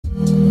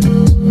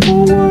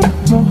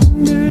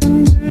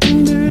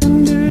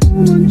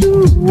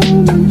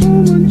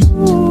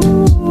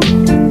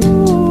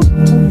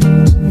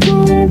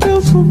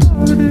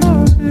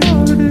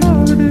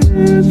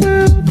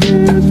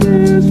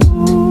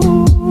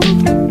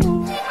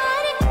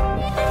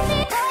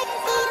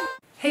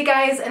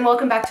guys, and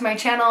welcome back to my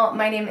channel.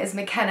 My name is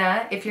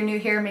McKenna. If you're new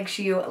here, make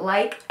sure you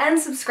like and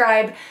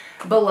subscribe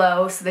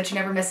below so that you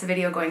never miss a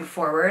video going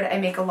forward. I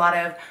make a lot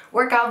of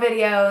workout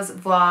videos,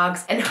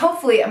 vlogs, and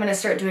hopefully I'm going to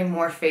start doing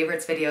more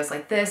favorites videos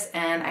like this,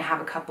 and I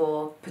have a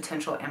couple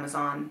potential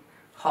Amazon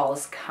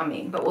hauls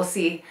coming, but we'll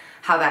see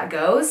how that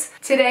goes.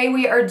 Today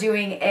we are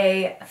doing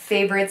a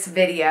favorites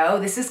video.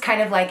 This is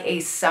kind of like a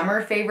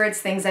summer favorites,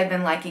 things I've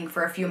been liking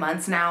for a few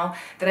months now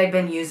that I've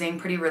been using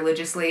pretty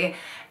religiously,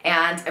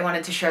 and I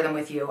wanted to share them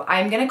with you.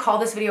 I'm gonna call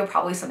this video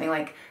probably something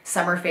like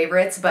summer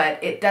favorites,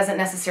 but it doesn't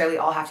necessarily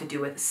all have to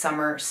do with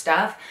summer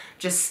stuff,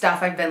 just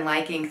stuff I've been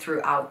liking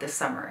throughout the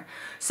summer.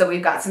 So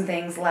we've got some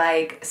things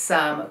like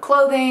some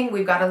clothing,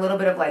 we've got a little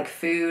bit of like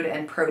food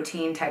and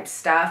protein type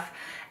stuff,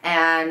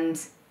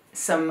 and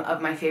some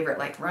of my favorite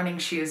like running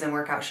shoes and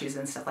workout shoes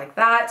and stuff like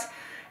that.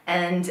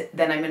 And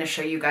then I'm going to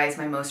show you guys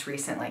my most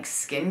recent like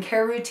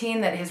skincare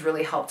routine that has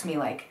really helped me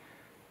like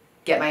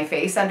get my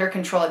face under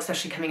control,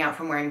 especially coming out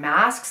from wearing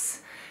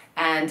masks.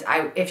 And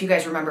if you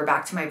guys remember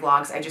back to my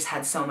vlogs, I just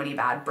had so many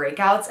bad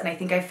breakouts, and I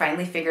think I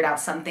finally figured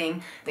out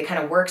something that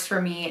kind of works for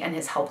me and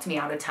has helped me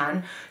out a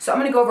ton. So I'm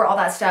going to go over all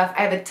that stuff.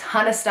 I have a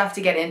ton of stuff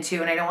to get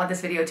into, and I don't want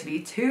this video to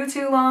be too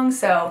long,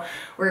 so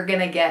we're going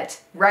to get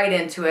right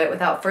into it.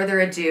 Without further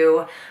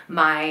ado,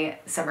 my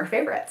summer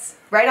favorites.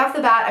 Right off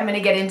the bat, I'm going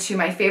to get into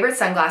my favorite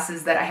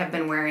sunglasses that I have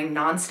been wearing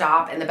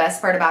nonstop, and the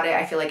best part about it,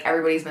 I feel like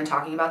everybody's been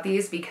talking about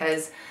these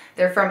because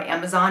they're from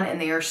Amazon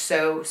and they are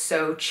so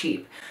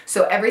cheap.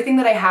 So everything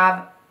that I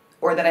have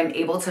or that I'm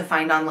able to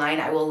find online,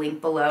 I will link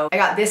below. I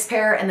got this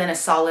pair and then a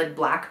solid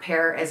black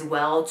pair as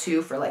well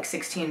too for like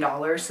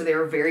 $16. So they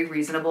were very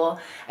reasonable.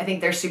 I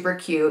think they're super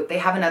cute. They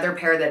have another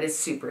pair that is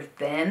super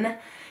thin,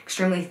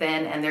 extremely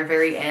thin, and they're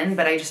very in,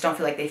 but I just don't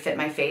feel like they fit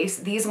my face.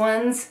 These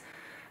ones,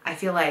 I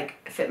feel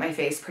like fit my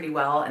face pretty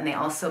well, and they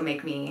also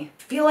make me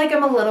feel like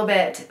I'm a little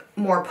bit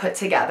more put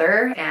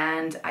together,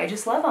 and I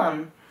just love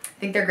them. I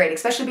think they're great,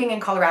 especially being in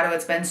Colorado.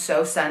 It's been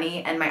so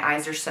sunny and my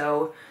eyes are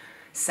so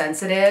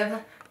sensitive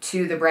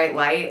to the bright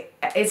light.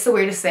 It's the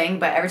weirdest thing,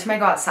 but every time I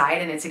go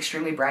outside and it's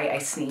extremely bright, I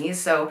sneeze.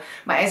 So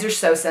my eyes are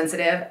so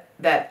sensitive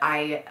that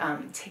I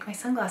take my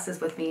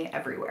sunglasses with me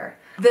everywhere.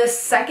 The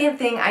second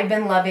thing I've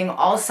been loving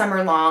all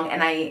summer long,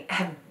 and I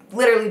have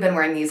literally been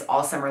wearing these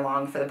all summer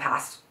long for the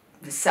past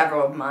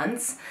several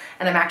months,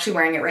 and I'm actually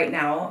wearing it right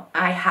now.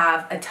 I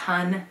have a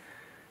ton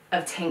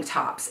of tank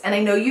tops, and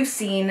I know you've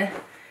seen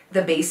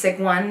the basic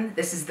one.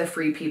 This is the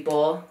Free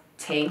People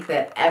tank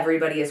that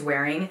everybody is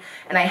wearing,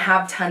 and I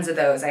have tons of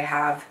those.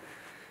 I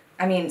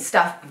mean,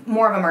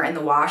 more of them are in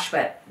the wash,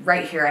 but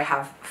right here I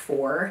have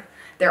 4.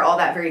 They're all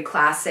that very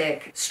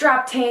classic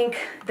strap tank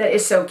that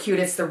is so cute.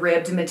 It's the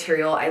ribbed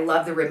material. I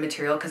love the ribbed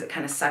material because it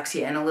kind of sucks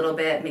you in a little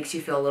bit, makes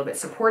you feel a little bit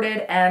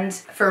supported. And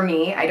for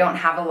me, I don't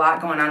have a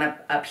lot going on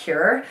up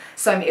here,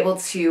 so I'm able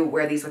to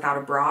wear these without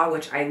a bra,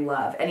 which I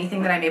love.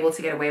 Anything that I'm able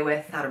to get away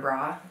with without a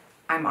bra,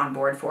 I'm on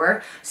board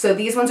for. So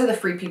these ones are the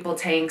Free People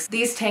tanks.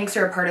 These tanks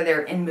are a part of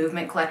their In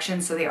Movement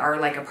collection, so they are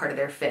like a part of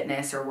their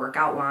fitness or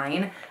workout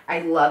line.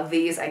 I love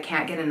these. I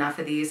can't get enough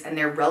of these, and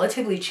they're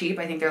relatively cheap.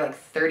 I think they're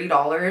like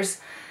 $30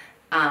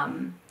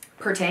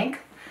 per tank,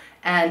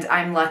 and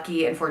I'm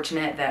lucky and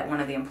fortunate that one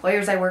of the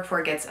employers I work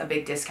for gets a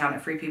big discount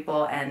at Free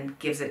People and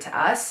gives it to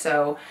us,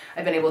 so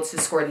I've been able to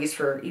score these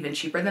for even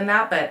cheaper than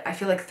that, but I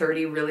feel like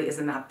 30 really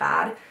isn't that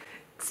bad,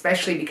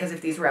 especially because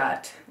if these were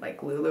at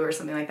like Lulu or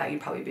something like that,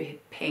 you'd probably be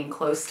paying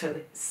close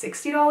to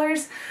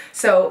 $60.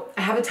 So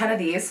I have a ton of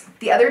these.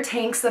 The other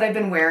tanks that I've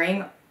been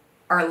wearing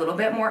are a little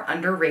bit more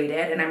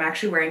underrated, and I'm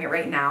actually wearing it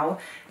right now.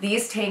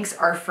 These tanks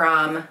are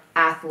from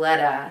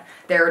Athleta.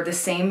 They're the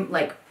same,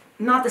 like,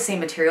 not the same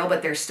material,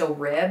 but they're still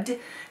ribbed.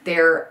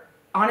 They're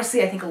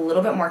honestly, I think, a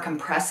little bit more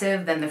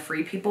compressive than the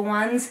Free People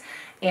ones,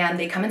 and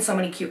they come in so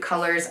many cute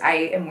colors. I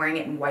am wearing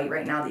it in white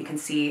right now that you can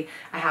see.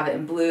 I have it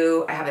in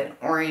blue, I have it in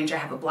orange, I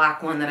have a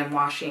black one that I'm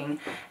washing,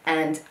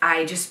 and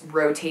I just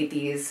rotate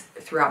these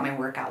throughout my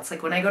workouts.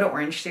 Like when I go to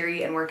Orange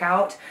Theory and work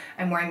out,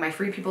 I'm wearing my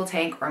Free People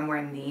tank, or I'm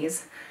wearing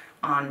these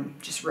on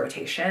just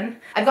rotation.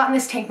 I've gotten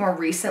this tank more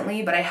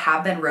recently, but I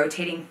have been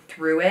rotating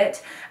through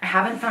it. I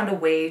haven't found a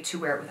way to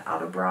wear it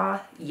without a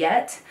bra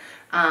yet.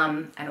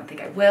 I don't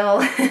think I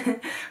will,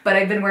 but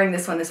I've been wearing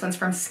this one. This one's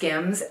from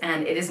Skims,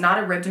 and it is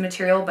not a ribbed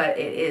material, but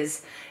it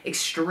is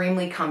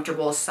extremely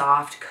comfortable,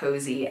 soft,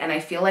 cozy, and I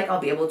feel like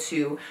I'll be able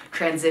to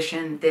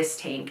transition this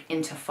tank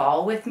into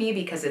fall with me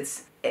because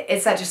it's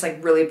that just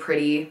like really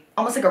pretty,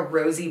 almost like a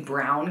rosy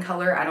brown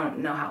color. I don't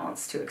know how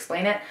else to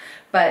explain it,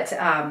 but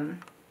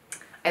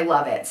I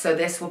love it. So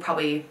this will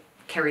probably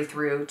carry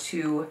through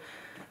to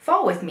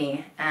fall with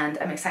me, and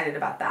I'm excited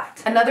about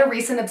that. Another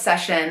recent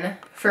obsession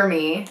for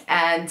me,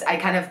 and I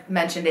kind of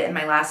mentioned it in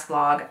my last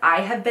vlog,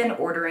 I have been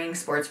ordering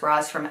sports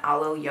bras from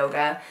Alo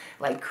Yoga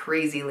like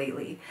crazy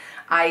lately.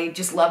 I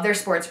just love their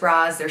sports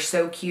bras. They're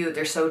so cute.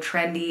 They're so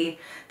trendy.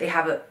 They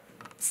have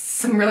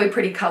some really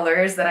pretty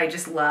colors that I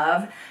just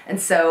love.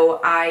 And so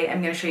I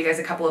am going to show you guys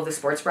a couple of the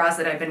sports bras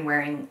that I've been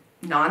wearing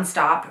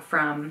nonstop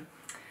from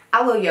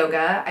Alo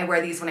Yoga. I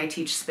wear these when I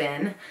teach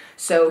spin.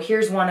 So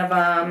here's one of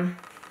them.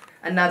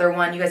 Another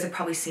one, you guys have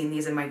probably seen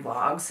these in my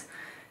vlogs.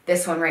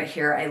 This one right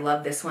here, I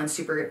love this one.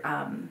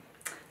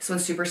 This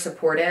one's super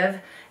supportive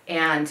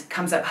and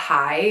comes up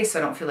high, so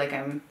I don't feel like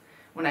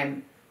when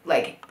I'm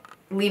like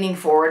leaning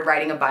forward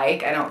riding a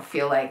bike, I don't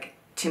feel like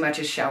too much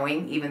is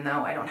showing, even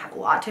though I don't have a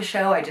lot to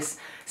show. I just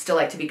still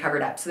like to be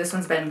covered up. So this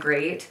one's been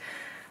great.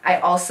 I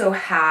also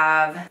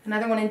have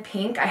another one in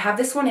pink. I have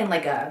this one in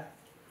like a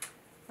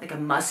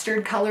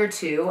mustard color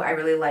too. I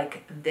really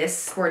like this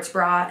sports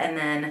bra, and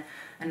then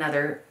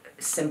another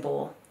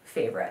simple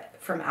favorite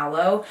from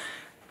Aloe.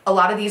 A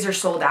lot of these are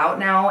sold out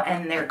now,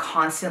 and they're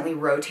constantly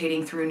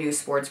rotating through new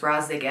sports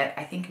bras. They get,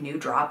 I think, new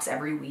drops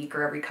every week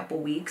or every couple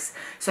weeks.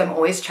 So I'm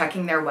always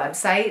checking their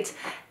website.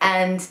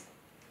 And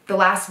the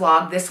last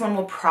vlog, this one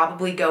will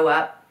probably go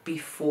up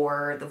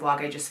before the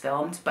vlog I just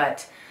filmed,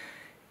 but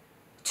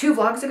 2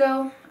 vlogs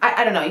ago,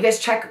 I don't know, you guys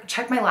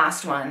check my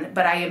last one,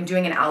 but I am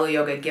doing an Aloe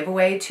Yoga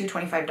giveaway, 2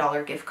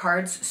 $25 gift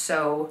cards,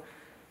 so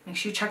make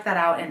sure you check that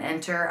out and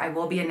enter. I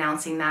will be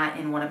announcing that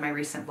in one of my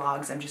recent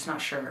vlogs. I'm just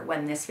not sure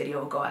when this video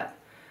will go up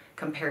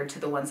compared to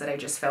the ones that I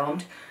just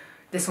filmed.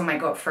 This one might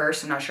go up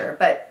first, I'm not sure,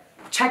 but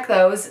check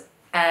those,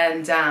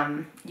 and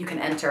you can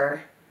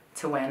enter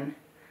to win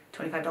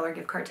 $25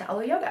 gift card to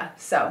Aloe Yoga.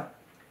 So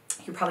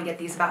you'll probably get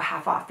these about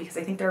half off, because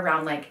I think they're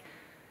around like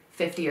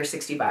 50 or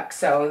 60 bucks.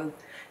 So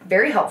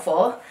very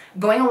helpful.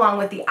 Going along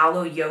with the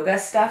Aloe Yoga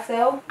stuff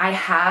though, I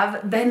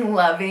have been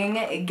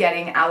loving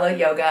getting Aloe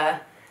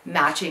Yoga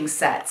matching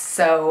sets.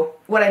 So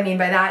what I mean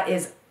by that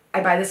is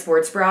I buy the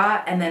sports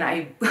bra, and then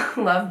I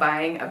love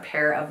buying a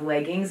pair of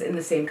leggings in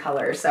the same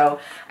color. So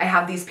I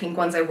have these pink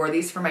ones. I wore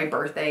these for my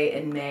birthday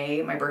in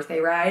May, my birthday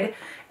ride,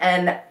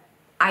 and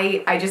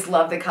I just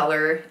love the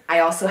color. I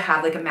also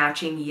have like a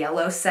matching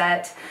yellow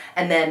set,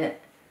 and then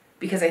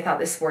because I thought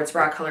this sports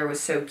bra color was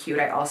so cute,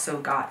 I also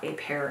got a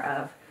pair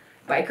of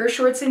biker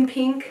shorts in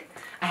pink.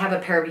 I have a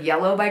pair of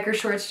yellow biker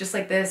shorts just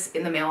like this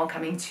in the mail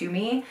coming to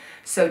me.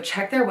 So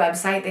check their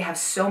website. They have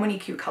so many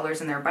cute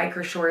colors in their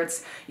biker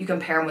shorts. You can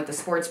pair them with the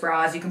sports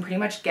bras. You can pretty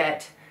much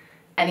get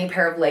any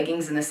pair of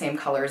leggings in the same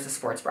color as the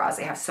sports bras.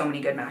 They have so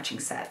many good matching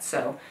sets.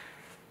 So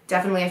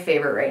definitely a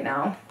favorite right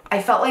now.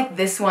 I felt like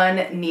this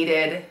one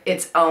needed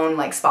its own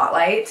like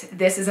spotlight.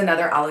 This is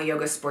another Aloe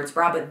Yoga sports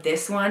bra, but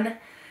this one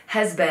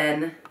has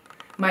been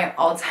my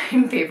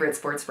all-time favorite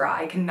sports bra.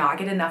 I cannot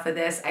get enough of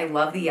this. I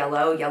love the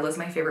yellow. Yellow's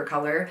my favorite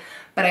color,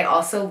 but I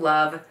also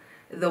love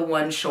the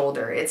one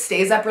shoulder. It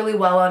stays up really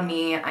well on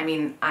me. I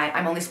mean,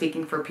 I'm only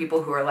speaking for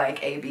people who are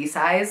like A/B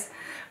size,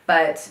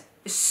 but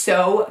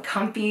so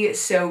comfy,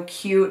 so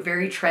cute,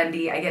 very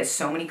trendy. I get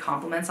so many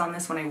compliments on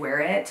this when I wear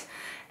it,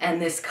 and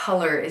this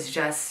color is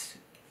just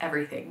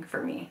everything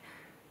for me.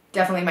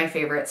 Definitely my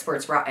favorite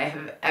sports bra I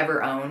have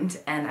ever owned,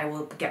 and I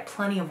will get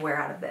plenty of wear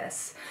out of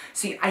this.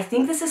 So I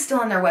think this is still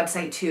on their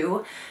website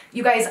too.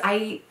 You guys,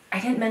 I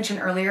didn't mention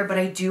earlier, but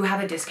I do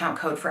have a discount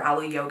code for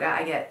Aloe Yoga.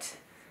 I get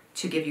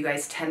to give you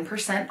guys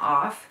 10%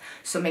 off.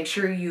 So make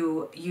sure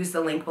you use the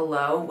link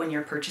below when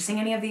you're purchasing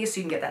any of these so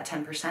you can get that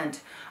 10%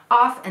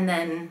 off. And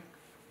then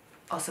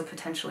also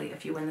potentially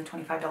if you win the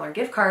 $25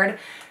 gift card,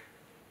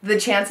 the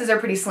chances are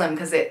pretty slim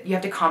because you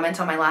have to comment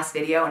on my last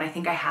video, and I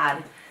think I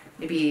had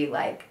maybe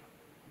like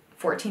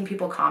 14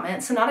 people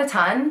comment, so not a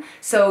ton.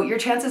 So your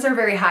chances are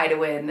very high to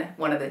win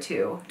one of the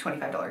 2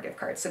 $25 gift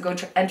cards. So go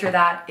enter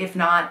that. If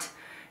not,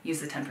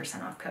 use the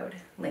 10% off code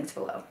linked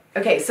below.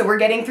 Okay, so we're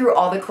getting through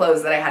all the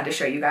clothes that I had to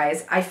show you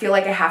guys. I feel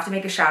like I have to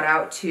make a shout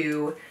out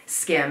to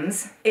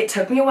Skims. It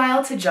took me a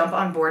while to jump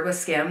on board with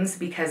Skims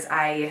because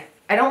I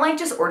don't like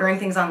just ordering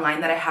things online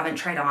that I haven't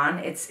tried on.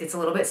 It's a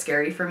little bit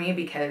scary for me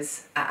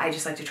because I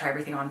just like to try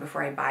everything on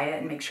before I buy it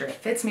and make sure it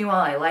fits me well,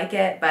 I like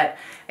it. But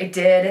I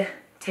did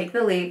take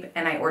the leap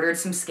and I ordered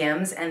some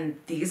Skims, and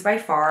these by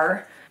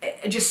far,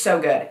 just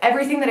so good.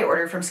 Everything that I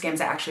ordered from Skims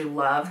I actually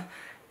love,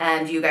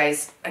 and you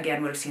guys,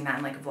 again, would have seen that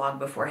in like a vlog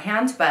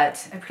beforehand,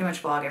 but I pretty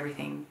much vlog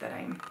everything that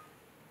I'm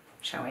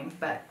showing.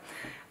 But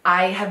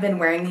I have been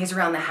wearing these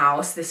around the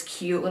house, this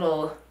cute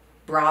little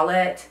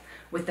bralette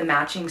with the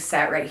matching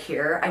set right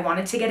here. I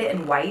wanted to get it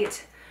in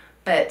white,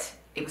 but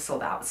it was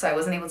sold out, so I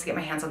wasn't able to get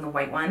my hands on the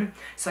white one.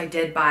 So I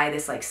did buy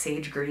this like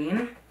sage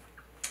green,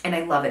 and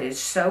I love it. It's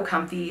so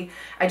comfy.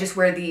 I just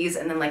wear these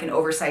and then like an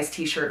oversized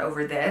t-shirt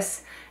over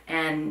this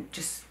and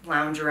just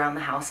lounge around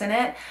the house in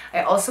it.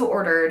 I also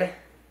ordered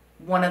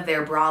one of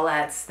their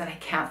bralettes that I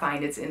can't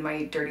find. It's in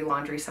my dirty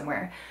laundry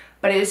somewhere,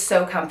 but it is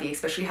so comfy,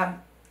 especially have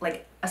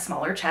like a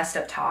smaller chest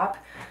up top.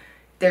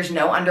 There's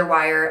no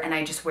underwire, and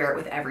I just wear it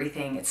with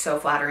everything. It's so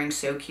flattering,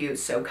 so cute,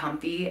 so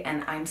comfy,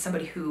 and I'm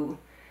somebody who,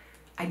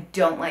 I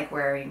don't like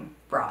wearing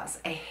bras.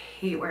 I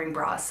hate wearing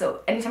bras.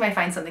 So anytime I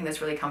find something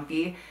that's really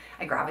comfy,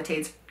 I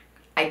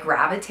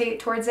gravitate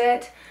towards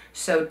it.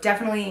 So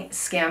definitely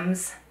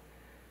Skims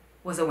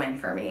was a win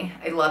for me.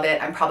 I love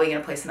it. I'm probably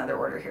gonna place another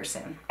order here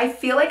soon. I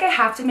feel like I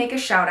have to make a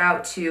shout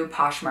out to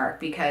Poshmark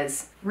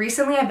because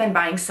recently I've been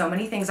buying so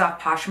many things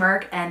off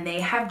Poshmark, and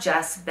they have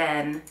just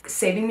been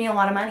saving me a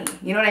lot of money.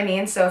 You know what I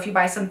mean? So if you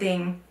buy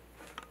something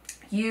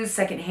used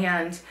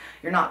secondhand.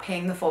 You're not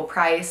paying the full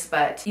price,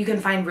 but you can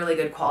find really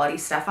good quality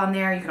stuff on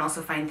there. You can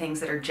also find things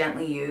that are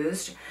gently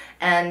used.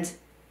 And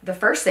the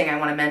first thing I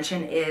want to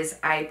mention is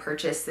I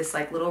purchased this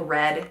like little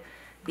red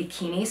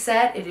bikini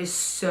set. It is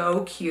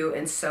so cute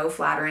and so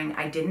flattering.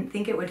 I didn't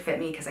think it would fit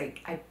me because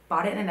I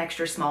bought it in an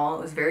extra small.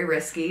 It was very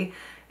risky.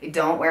 I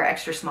don't wear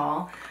extra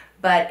small,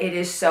 but it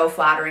is so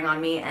flattering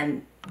on me,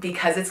 and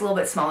because it's a little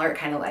bit smaller, it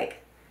kind of like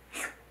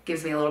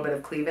gives me a little bit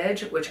of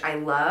cleavage, which I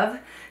love.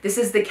 This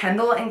is the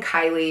Kendall and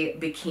Kylie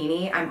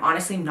bikini. I'm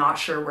honestly not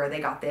sure where they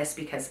got this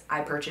because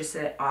I purchased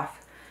it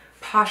off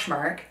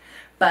Poshmark,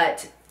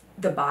 but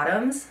the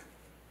bottoms,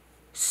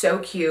 so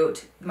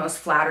cute, most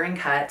flattering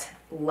cut,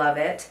 love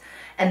it.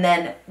 And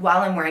then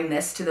while I'm wearing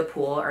this to the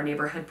pool, our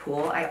neighborhood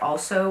pool, I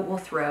also will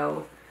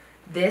throw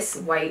this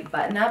white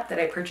button up that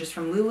I purchased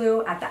from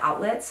Lulu at the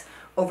outlets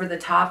over the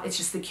top. It's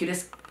just the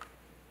cutest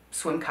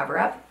swim cover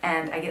up,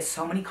 and I get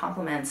so many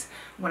compliments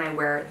when I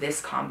wear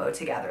this combo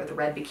together, the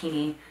red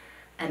bikini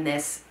and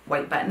this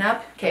white button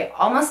up. Okay,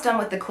 almost done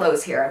with the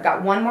clothes here. I've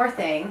got one more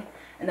thing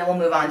and then we'll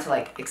move on to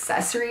like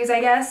accessories,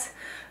 I guess.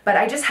 But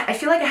I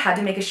feel like I had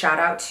to make a shout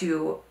out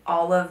to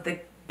all of the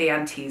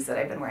band tees that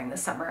I've been wearing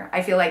this summer.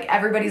 I feel like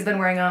everybody's been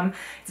wearing them.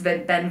 It's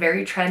been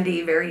very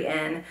trendy, very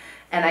in,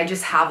 and I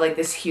just have like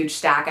this huge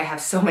stack. I have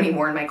so many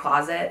more in my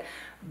closet,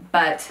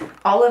 but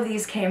all of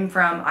these came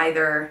from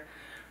either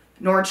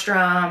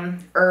Nordstrom,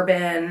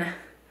 Urban.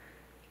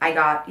 I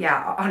got,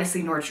 yeah,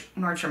 honestly,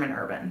 Nordstrom and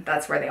Urban.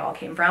 That's where they all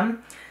came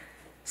from.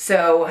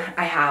 So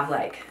I have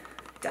like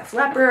Def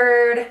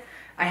Leppard.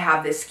 I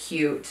have this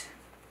cute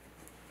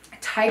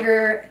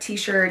tiger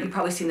t-shirt. You've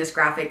probably seen this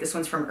graphic. This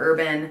one's from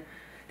Urban.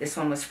 This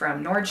one was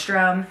from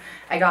Nordstrom.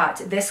 I got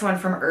this one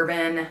from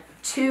Urban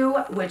too,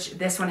 which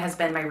this one has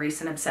been my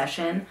recent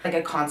obsession. Like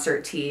a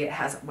concert tee. It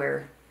has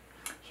where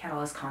he had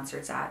all his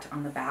concerts at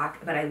on the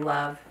back, but I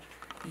love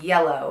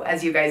yellow,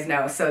 as you guys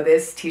know. So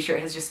this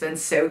t-shirt has just been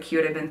so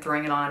cute. I've been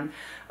throwing it on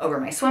over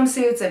my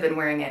swimsuits. I've been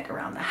wearing it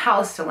around the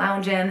house to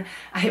lounge in.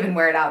 I even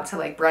wear it out to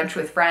like brunch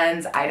with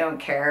friends. I don't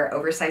care.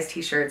 Oversized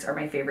t-shirts are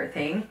my favorite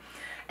thing.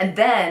 And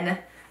then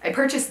I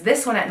purchased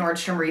this one at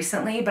Nordstrom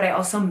recently, but I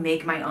also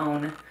make my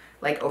own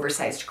like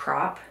oversized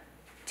crop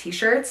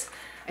t-shirts.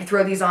 I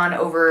throw these on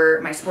over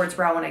my sports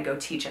bra when I go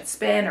teach at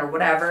Spin or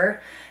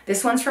whatever.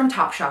 This one's from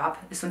Topshop.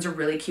 This one's a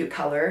really cute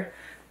color.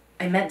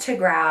 I meant to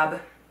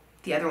grab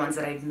the other ones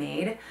that I've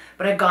made,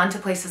 but I've gone to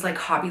places like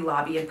Hobby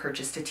Lobby and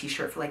purchased a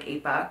t-shirt for like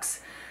 $8.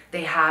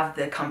 They have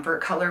the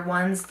comfort color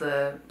ones,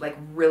 the like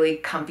really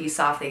comfy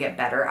soft. They get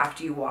better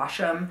after you wash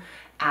them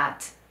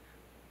at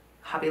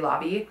Hobby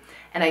Lobby.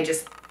 And I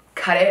just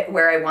cut it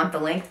where I want the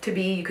length to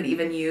be. You could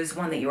even use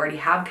one that you already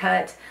have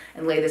cut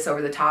and lay this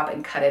over the top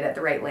and cut it at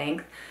the right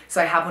length. So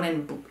I have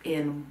one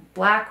in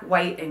black,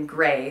 white, and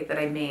gray that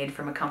I made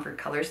from a Comfort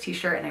Colors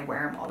t-shirt, and I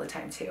wear them all the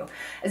time too.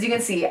 As you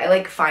can see, I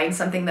like find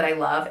something that I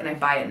love and I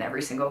buy it in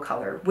every single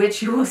color,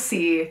 which you will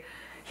see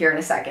here in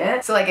a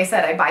second. So like I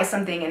said, I buy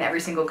something in every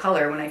single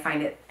color when I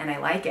find it and I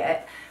like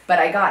it. But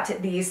I got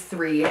these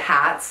 3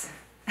 hats,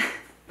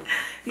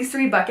 these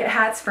 3 bucket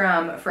hats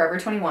from Forever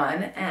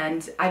 21,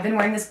 and I've been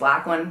wearing this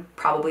black one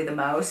probably the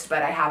most,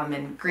 but I have them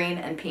in green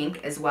and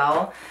pink as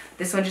well.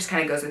 This one just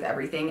kind of goes with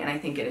everything, and I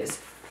think it is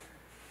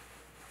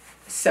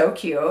so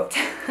cute.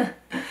 You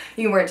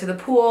can wear it to the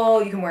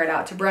pool, you can wear it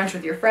out to brunch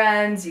with your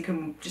friends, you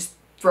can just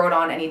throw it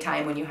on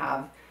anytime when you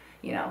have,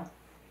 you know,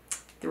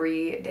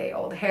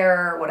 3-day-old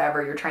hair,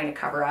 whatever you're trying to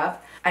cover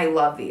up. I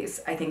love these.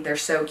 I think they're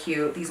so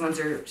cute. These ones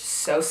are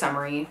so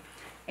summery,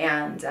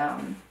 and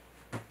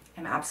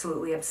I'm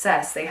absolutely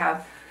obsessed. They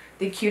have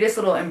the cutest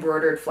little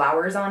embroidered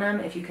flowers on them,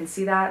 if you can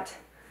see that.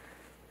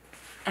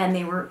 And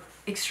they were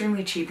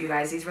extremely cheap, you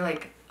guys. These were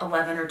like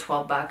 11 or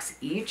 12 bucks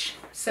each.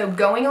 So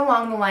going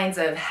along the lines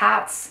of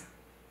hats,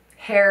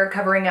 hair,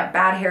 covering up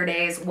bad hair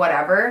days,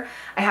 whatever,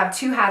 I have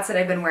 2 hats that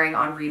I've been wearing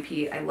on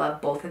repeat. I love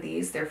both of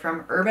these. They're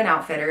from Urban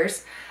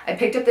Outfitters. I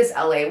picked up this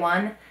LA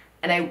one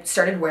and I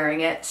started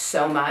wearing it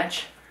so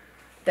much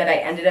that I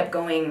ended up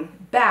going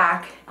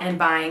back and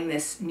buying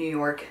this New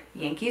York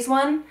Yankees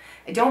one.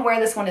 I don't wear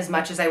this one as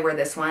much as I wear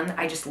this one.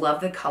 I just love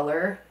the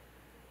color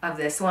of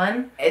this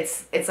one.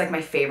 It's like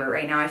my favorite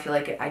right now. I feel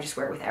like I just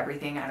wear it with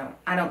everything.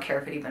 I don't care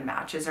if it even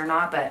matches or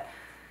not, but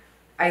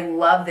I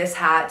love this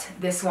hat.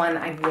 This one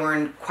I've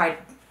worn quite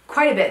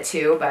a bit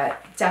too,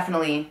 but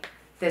definitely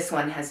this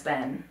one has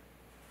been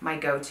my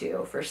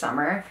go-to for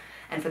summer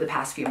and for the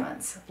past few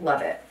months.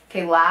 Love it.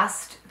 Okay,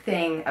 last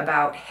thing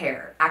about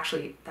hair.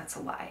 Actually, that's a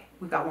lie.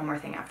 We've got one more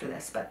thing after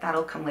this, but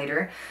that'll come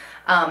later.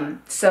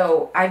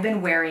 So I've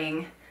been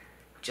wearing,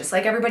 just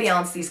like everybody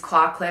else, these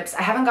claw clips.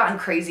 I haven't gotten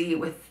crazy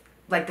with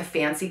like the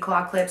fancy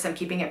claw clips. I'm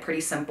keeping it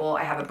pretty simple.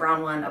 I have a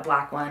brown one, a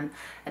black one,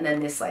 and then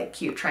this like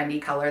cute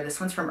trendy color. This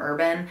one's from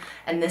Urban,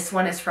 and this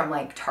one is from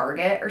like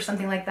Target or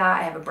something like that.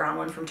 I have a brown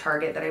one from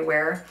Target that I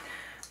wear.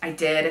 I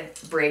did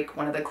break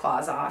one of the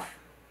claws off.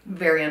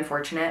 Very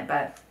unfortunate,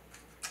 but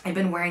I've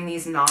been wearing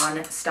these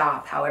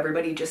non-stop. How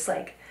everybody just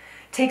like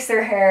takes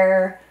their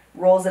hair,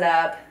 rolls it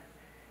up,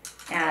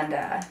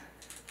 and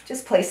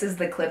just places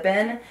the clip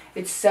in.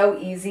 It's so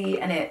easy,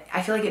 and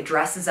I feel like it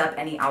dresses up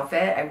any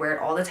outfit. I wear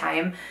it all the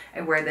time.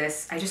 I wear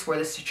this, I just wore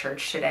this to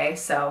church today,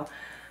 so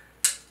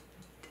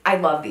I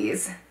love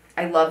these.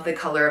 I love the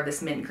color of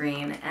this mint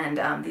green,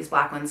 and these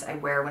black ones I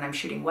wear when I'm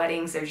shooting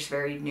weddings. They're just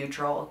very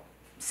neutral,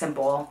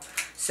 simple.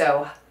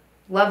 So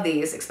love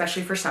these,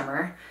 especially for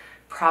summer.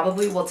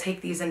 Probably will take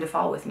these into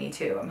fall with me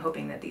too. I'm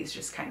hoping that these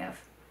just kind of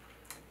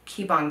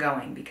keep on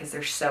going because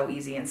they're so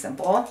easy and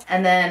simple.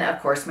 And then of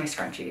course my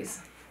scrunchies.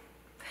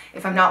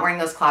 If I'm not wearing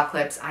those claw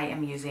clips, I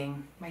am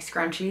using my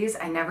scrunchies.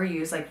 I never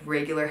use like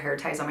regular hair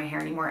ties on my hair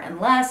anymore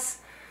unless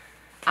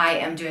I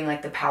am doing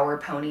like the power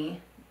pony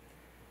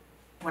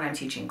when I'm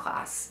teaching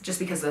class, just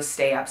because those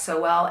stay up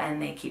so well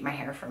and they keep my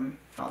hair from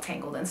all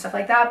tangled and stuff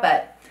like that.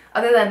 But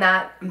other than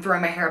that, I'm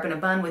throwing my hair up in a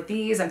bun with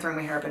these. I'm throwing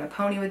my hair up in a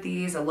pony with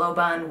these, a low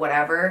bun,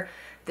 whatever.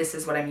 This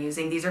is what I'm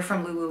using. These are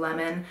from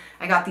Lululemon.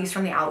 I got these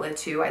from the outlet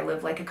too. I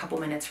live like a couple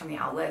minutes from the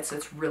outlet, so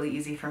it's really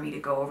easy for me to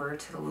go over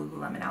to the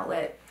Lululemon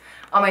outlet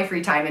on my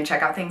free time and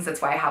check out things.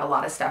 That's why I have a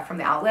lot of stuff from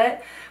the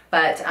outlet.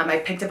 But I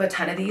picked up a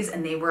ton of these,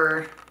 and they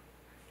were,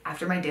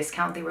 after my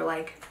discount, they were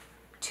like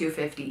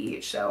 $2.50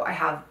 each. So I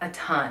have a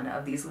ton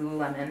of these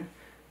Lululemon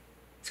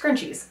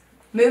scrunchies.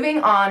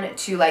 Moving on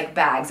to like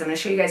bags. I'm gonna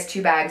show you guys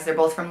two bags. They're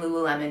both from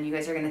Lululemon. You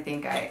guys are gonna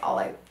think all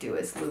I do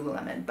is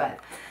Lululemon, but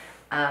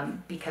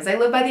because I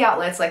live by the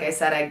outlets, like I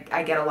said,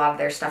 I get a lot of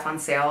their stuff on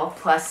sale.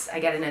 Plus I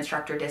get an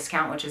instructor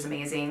discount, which is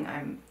amazing.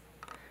 I'm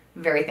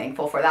very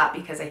thankful for that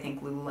because I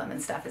think Lululemon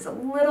stuff is a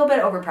little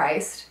bit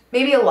overpriced,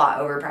 maybe a lot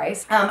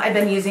overpriced. I've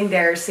been using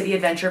their City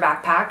Adventure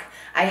backpack.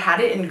 I had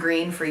it in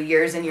green for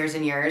years and years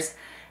and years.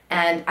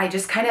 And I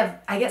just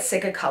I get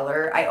sick of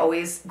color. I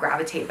always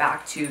gravitate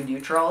back to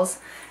neutrals.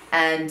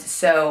 And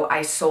so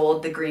I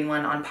sold the green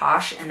one on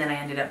Posh, and then I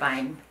ended up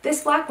buying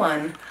this black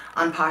one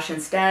on Posh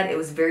instead. It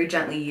was very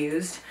gently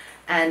used,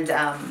 and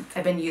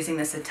I've been using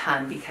this a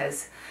ton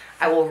because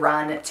I will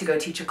run to go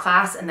teach a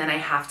class, and then I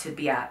have to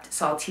be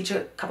so I'll teach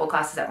a couple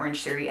classes at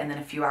Orange Theory and then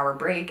a few hour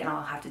break, and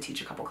I'll have to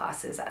teach a couple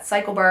classes at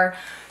Cycle Bar.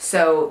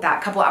 So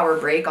that couple hour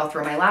break, I'll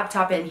throw my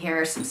laptop in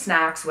here, some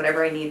snacks,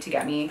 whatever I need to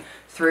get me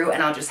through,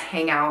 and I'll just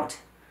hang out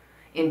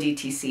in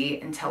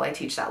DTC until I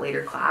teach that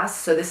later class.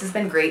 So this has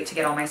been great to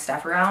get all my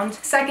stuff around.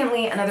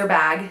 Secondly, another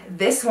bag.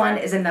 This one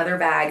is another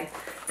bag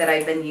that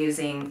I've been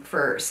using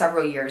for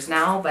several years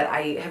now, but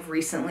I have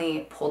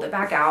recently pulled it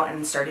back out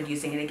and started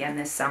using it again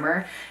this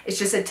summer. It's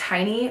just a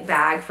tiny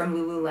bag from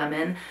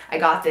Lululemon. I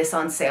got this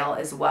on sale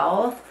as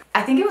well.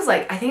 I think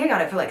I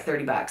got it for like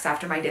 30 bucks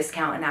after my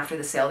discount and after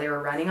the sale they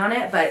were running on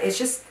it, but it's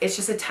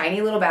just a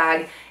tiny little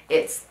bag.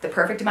 It's the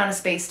perfect amount of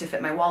space to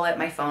fit my wallet,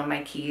 my phone,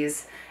 my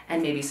keys,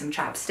 and maybe some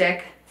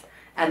chapstick.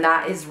 And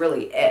that is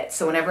really it.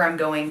 So whenever I'm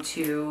going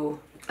to,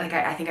 like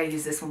I think I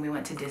used this when we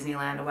went to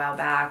Disneyland a while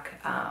back.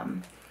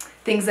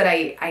 Things that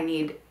I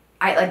need,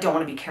 I don't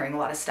want to be carrying a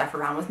lot of stuff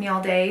around with me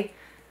all day.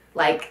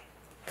 Like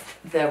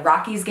the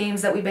Rockies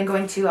games that we've been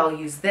going to, I'll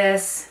use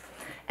this.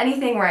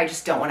 Anything where I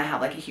just don't want to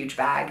have like a huge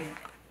bag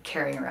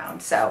carrying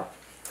around. So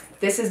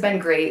this has been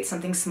great,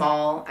 something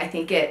small. I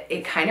think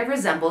it kind of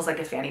resembles like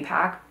a fanny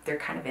pack. They're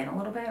kind of in a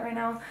little bit right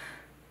now.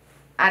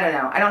 I don't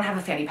know. I don't have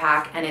a fanny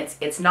pack, and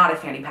it's not a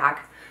fanny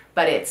pack,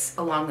 but it's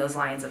along those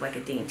lines of like a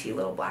dainty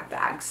little black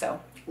bag.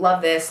 So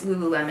love this,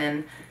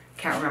 Lululemon.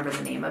 Can't remember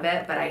the name of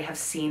it, but I have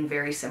seen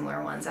very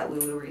similar ones at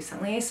Lulu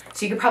recently. So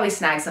you could probably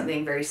snag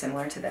something very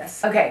similar to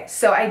this. Okay,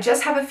 so I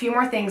just have a few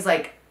more things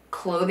like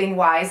clothing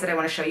wise that I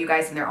want to show you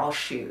guys, and they're all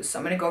shoes. So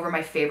I'm going to go over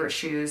my favorite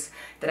shoes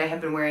that I have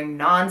been wearing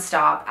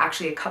nonstop.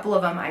 Actually, a couple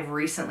of them I've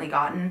recently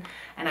gotten,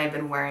 and I've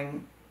been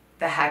wearing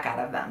the heck out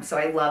of them. So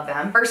I love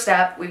them. First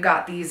up, we've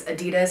got these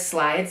Adidas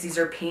slides. These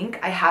are pink.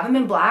 I have them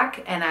in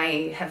black, and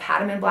I have had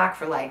them in black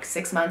for like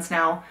 6 months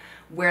now.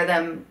 Wear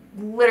them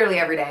literally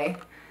every day.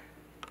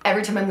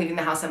 Every time I'm leaving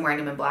the house, I'm wearing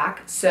them in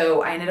black.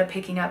 So I ended up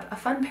picking up a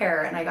fun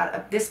pair, and I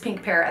got this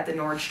pink pair at the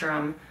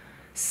Nordstrom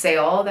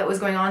sale that was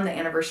going on, the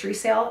anniversary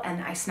sale,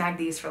 and I snagged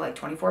these for like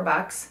 24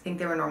 bucks. I think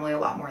they were normally a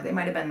lot more. They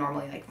might have been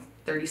normally like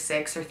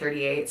 36 or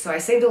 38. So I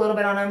saved a little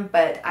bit on them,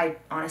 but I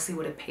honestly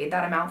would have paid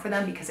that amount for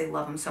them because I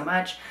love them so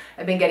much.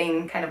 I've been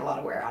getting kind of a lot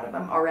of wear out of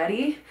them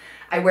already.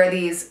 I wear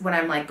these when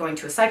I'm like going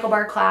to a Cycle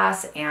Bar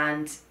class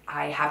and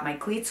I have my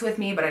cleats with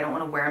me, but I don't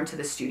want to wear them to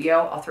the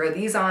studio. I'll throw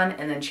these on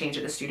and then change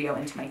at the studio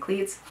into my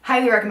cleats.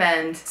 Highly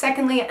recommend.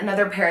 Secondly,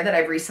 another pair that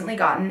I've recently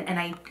gotten, and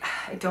I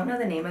don't know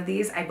the name of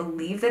these. I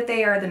believe that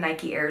they are the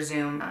Nike Air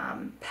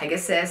Zoom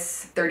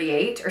Pegasus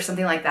 38 or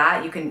something like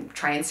that. You can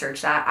try and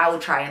search that. I will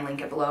try and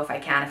link it below if I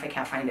can. If I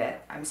can't find it,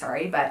 I'm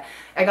sorry. But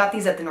I got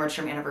these at the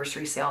Nordstrom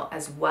anniversary sale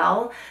as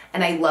well,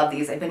 and I love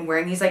these. I've been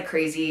wearing these like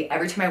crazy.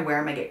 Every time I wear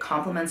them, I get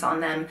compliments on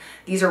them.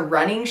 These are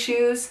running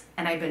shoes,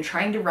 and I've been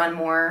trying to run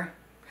more,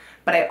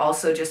 but I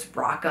also just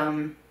rock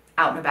them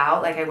out and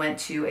about. Like I went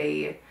to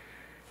a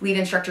lead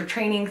instructor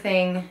training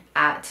thing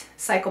at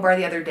Cycle Bar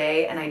the other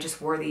day, and I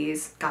just wore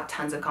these, got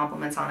tons of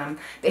compliments on them.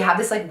 They have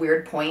this like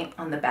weird point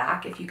on the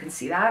back, if you can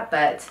see that,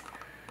 but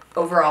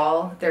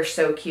overall, they're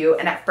so cute.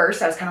 And at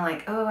first I was kind of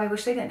like, oh, I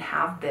wish they didn't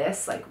have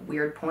this like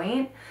weird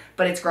point,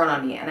 but it's grown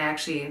on me and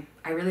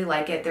I really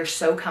like it. They're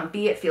so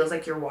comfy. It feels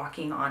like you're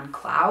walking on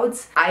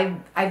clouds.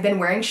 I've been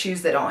wearing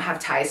shoes that don't have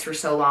ties for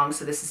so long,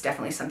 so this is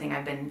definitely something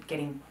I've been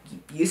getting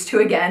used to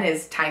again,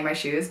 is tying my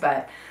shoes,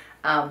 but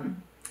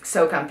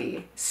so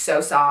comfy, so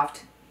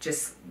soft,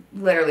 just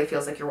literally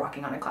feels like you're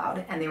walking on a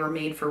cloud, and they were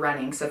made for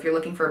running. So if you're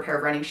looking for a pair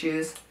of running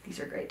shoes, these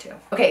are great too.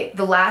 Okay,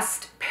 the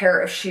last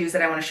pair of shoes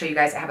that I want to show you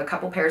guys, I have a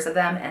couple pairs of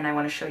them and I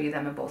want to show you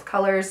them in both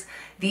colors.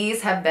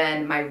 These have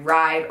been my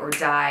ride or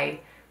die,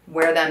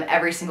 wear them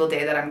every single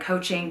day that I'm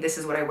coaching. This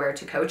is what I wear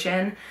to coach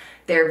in.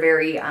 They're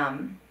very,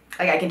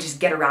 like I can just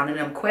get around in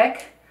them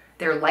quick.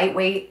 They're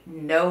lightweight,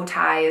 no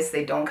ties,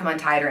 they don't come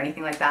untied or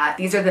anything like that.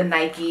 These are the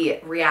Nike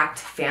React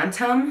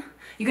Phantom.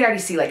 You can already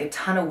see like a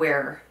ton of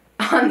wear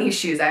on these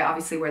shoes. I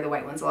obviously wear the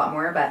white ones a lot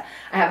more, but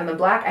I have them in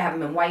black, I have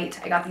them in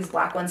white. I got these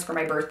black ones for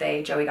my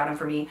birthday. Joey got them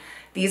for me.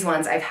 These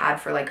ones I've had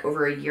for like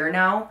over a year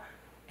now,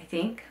 I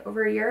think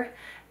over a year,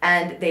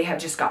 and they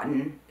have just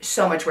gotten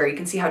so much wear. You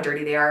can see how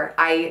dirty they are.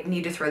 I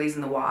need to throw these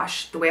in the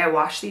wash. The way I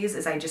wash these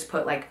is I just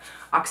put like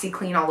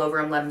OxyClean all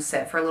over them, let them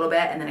sit for a little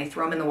bit, and then I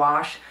throw them in the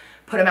wash,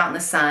 put them out in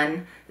the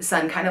sun. The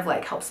sun kind of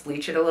like helps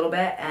bleach it a little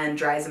bit and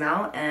dries them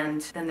out,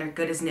 and then they're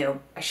good as new.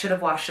 I should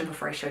have washed them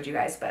before I showed you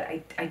guys, but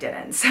I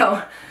didn't.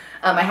 So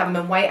I have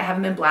them in white, I have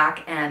them in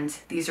black, and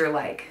these are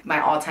like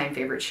my all-time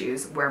favorite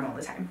shoes. Wear them all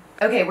the time.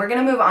 Okay, we're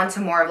gonna move on to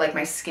more of like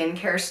my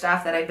skincare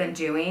stuff that I've been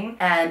doing.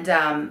 And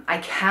I'm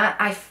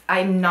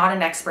not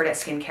an expert at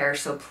skincare,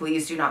 so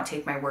please do not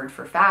take my word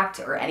for fact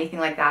or anything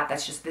like that.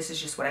 This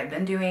is just what I've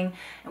been doing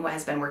and what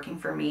has been working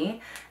for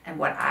me and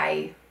what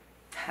I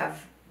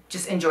have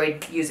just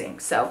enjoyed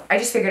using. So I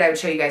just figured I would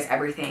show you guys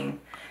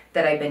everything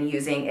that I've been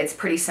using. It's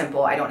pretty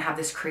simple. I don't have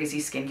this crazy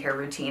skincare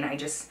routine. I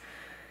just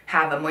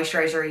have a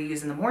moisturizer I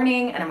use in the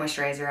morning and a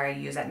moisturizer I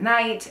use at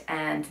night,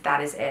 and that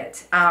is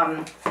it.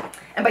 And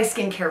by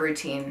skincare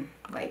routine,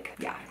 like,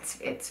 yeah,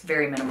 it's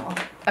very minimal.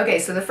 Okay,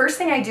 so the first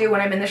thing I do when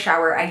I'm in the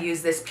shower, I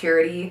use this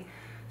Purity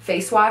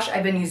face wash.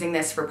 I've been using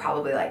this for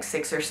probably like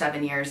 6 or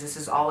 7 years. This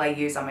is all I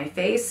use on my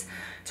face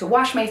to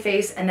wash my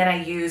face, and then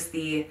I use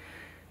the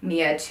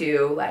Mia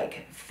 2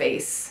 like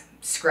face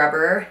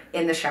scrubber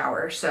in the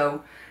shower.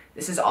 So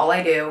this is all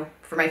I do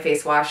for my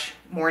face wash,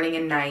 morning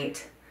and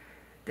night.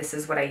 This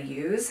is what I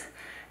use.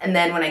 And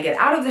then when I get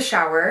out of the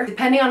shower,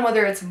 depending on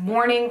whether it's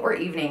morning or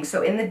evening,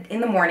 so in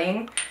the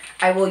morning,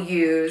 I will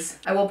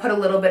put a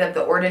little bit of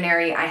The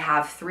Ordinary. I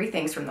have 3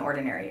 things from The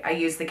Ordinary. I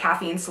use the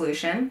caffeine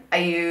solution, I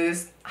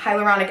use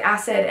hyaluronic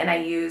acid, and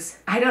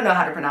I don't know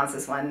how to pronounce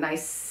this one,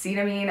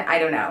 nicotinamide, I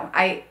don't know.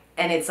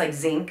 And it's like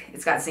zinc,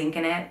 it's got zinc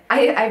in it. I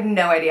have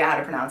no idea how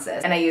to pronounce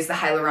this. And I use the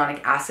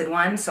hyaluronic acid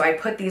one. So I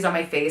put these on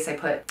my face. I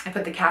put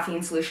the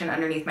caffeine solution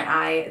underneath my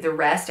eye. The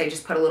rest, I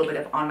just put a little bit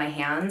of on my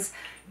hands,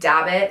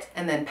 dab it,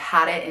 and then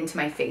pat it into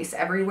my face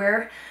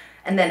everywhere.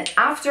 And then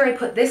after I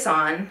put this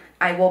on,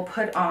 I will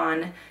put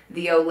on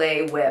the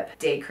Olay Whip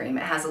Day Cream.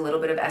 It has a little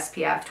bit of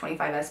SPF,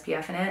 25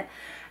 SPF in it.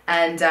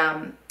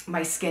 And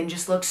my skin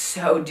just looks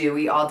so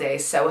dewy all day,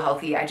 so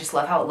healthy. I just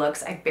love how it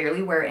looks. I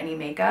barely wear any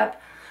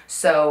makeup,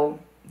 so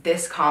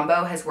this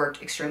combo has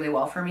worked extremely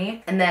well for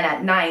me. And then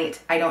at night,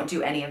 I don't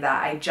do any of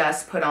that. I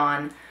just put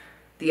on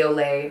the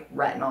Olay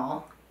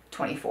Retinol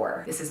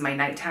 24. This is my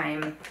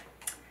nighttime.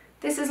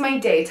 This is my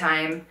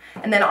daytime.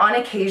 And then on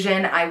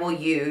occasion, I will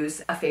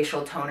use a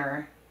facial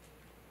toner.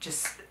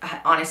 Just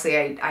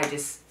honestly, I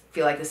just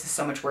feel like this is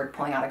so much work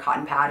pulling out a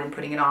cotton pad and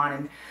putting it on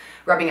and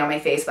rubbing on my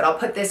face, but I'll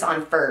put this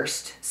on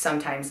first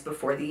sometimes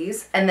before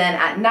these. And then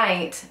at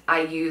night,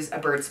 I use a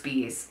Burt's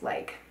Bees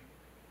like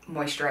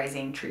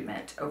moisturizing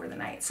treatment over the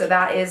night. So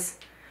that is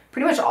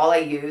pretty much all I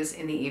use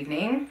in the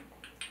evening.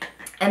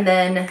 And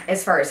then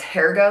as far as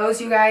hair goes,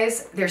 you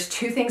guys, there's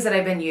 2 things that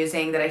I've been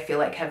using that I feel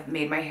like have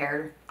made my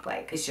hair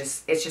like, it's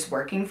just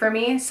working for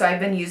me. So I've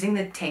been using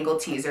the Tangle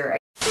Teaser.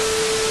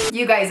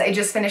 You guys, I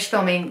just finished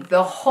filming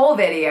the whole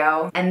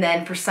video, and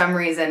then for some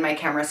reason my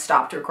camera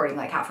stopped recording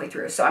like halfway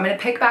through. So I'm gonna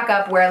pick back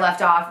up where I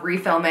left off,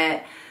 refilm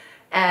it,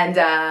 and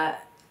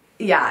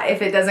yeah,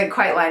 if it doesn't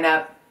quite line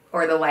up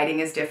or the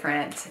lighting is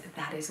different,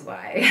 that is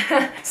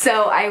why.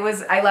 So I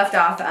left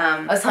off,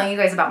 I was telling you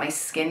guys about my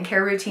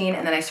skincare routine,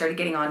 and then I started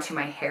getting onto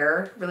my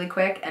hair really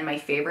quick and my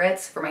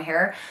favorites for my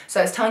hair. So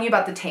I was telling you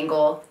about the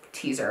Tangle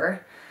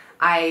Teaser.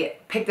 I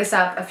picked this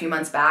up a few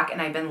months back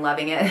and I've been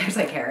loving it. There's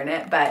like hair in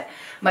it, but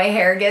my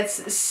hair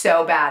gets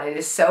so bad. It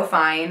is so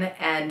fine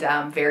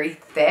and very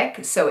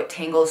thick, so it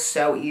tangles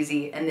so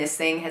easy. And this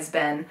thing has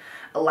been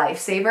a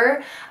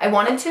lifesaver. I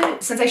wanted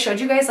to, since I showed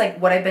you guys like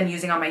what I've been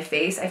using on my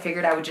face, I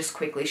figured I would just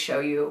quickly show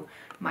you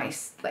my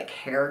like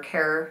hair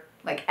care,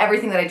 like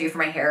everything that I do for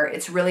my hair.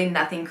 It's really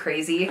nothing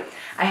crazy.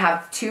 I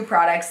have 2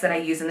 products that I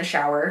use in the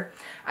shower.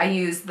 I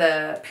use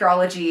the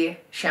Pureology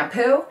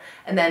shampoo,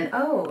 and then,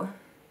 oh,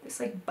 it's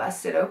like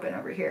busted open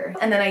over here.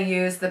 And then I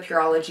use the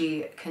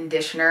Pureology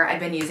conditioner. I've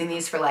been using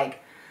these for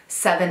like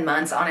 7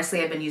 months.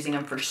 Honestly, I've been using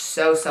them for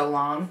so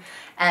long,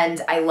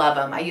 and I love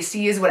them. I used to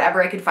use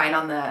whatever I could find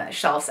on the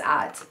shelves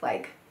at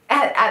like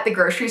at the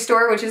grocery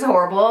store, which is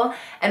horrible,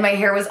 and my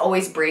hair was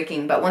always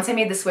breaking. But once I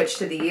made the switch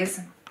to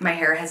these, my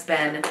hair has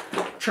been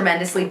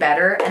tremendously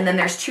better. And then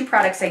there's two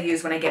products I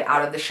use when I get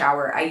out of the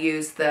shower. I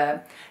use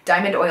the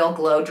Diamond Oil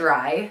Glow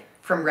Dry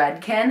from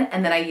Redken,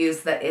 and then I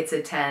use the It's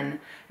a 10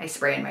 I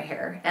spray in my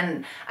hair.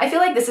 And I feel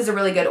like this is a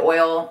really good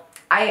oil.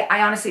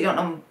 I honestly don't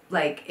know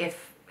like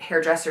if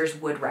hairdressers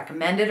would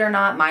recommend it or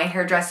not. My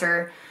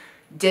hairdresser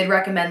did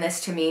recommend this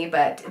to me,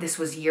 but this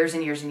was years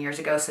and years and years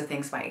ago, so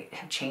things might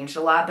have changed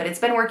a lot, but it's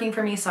been working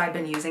for me, so I've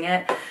been using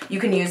it. You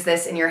can use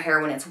this in your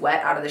hair when it's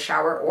wet out of the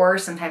shower, or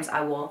sometimes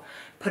I will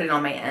put it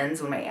on my ends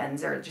when my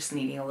ends are just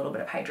needing a little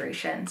bit of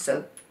hydration.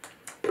 So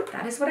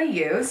that is what I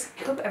use.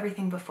 I hope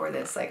everything before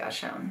this like got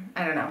shown.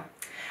 I don't know.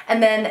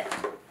 And then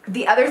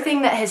the other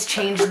thing that has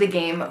changed the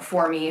game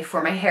for me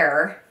for my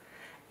hair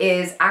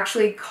is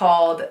actually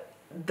called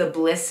the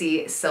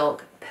Blissy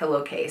Silk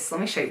Pillowcase.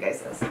 Let me show you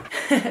guys this.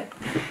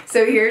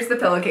 So here's the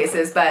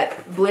pillowcases, but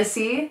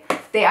Blissy,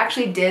 they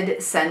actually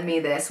did send me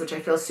this, which I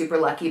feel super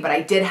lucky, but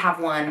I did have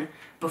one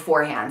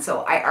beforehand.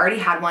 So I already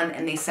had one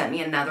and they sent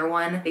me another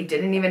one. They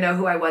didn't even know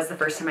who I was the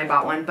first time I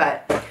bought one,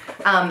 but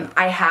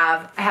I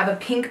have a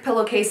pink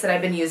pillowcase that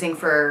I've been using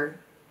for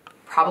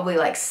probably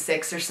like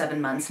 6 or 7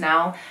 months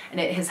now, and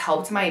it has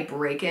helped my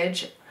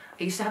breakage.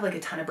 I used to have like a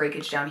ton of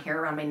breakage down here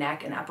around my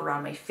neck and up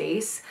around my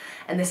face,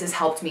 and this has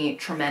helped me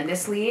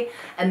tremendously.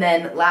 And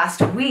then last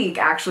week,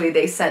 actually,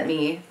 they sent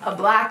me a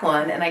black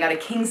one, and I got a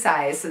king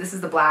size. So this is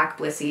the black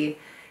Blissy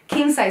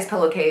king size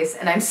pillowcase,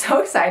 and I'm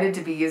so excited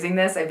to be using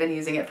this. I've been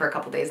using it for a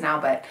couple days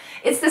now, but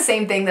it's the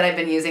same thing that I've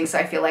been using, so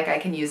I feel like I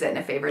can use it in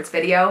a favorites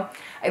video.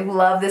 I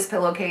love this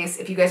pillowcase.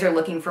 If you guys are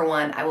looking for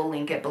one, I will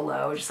link it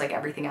below, just like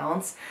everything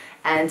else.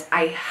 And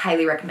I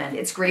highly recommend.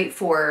 It's great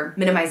for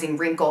minimizing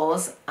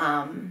wrinkles.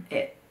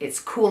 It's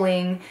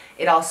cooling.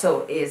 It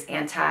also is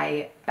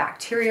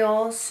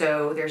antibacterial,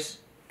 so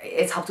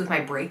it's helped with my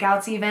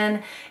breakouts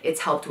even.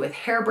 It's helped with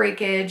hair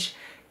breakage.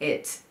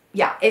 It's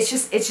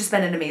just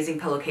been an amazing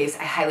pillowcase.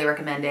 I highly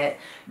recommend it.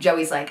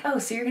 Joey's like, oh,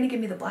 so you're gonna give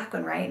me the black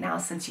one right now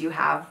since you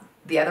have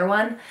the other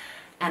one?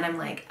 And I'm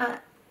like,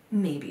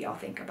 maybe I'll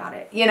think about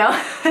it, you know?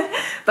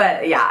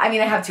 But yeah, I mean,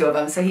 I have 2 of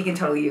them, so he can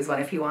totally use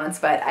one if he wants,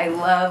 but I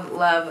love,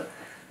 love,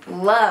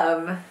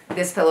 love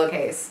this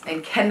pillowcase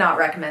and cannot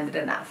recommend it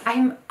enough.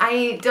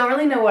 I don't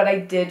really know what I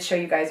did show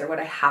you guys or what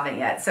I haven't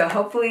yet, so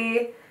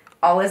hopefully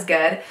all is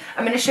good.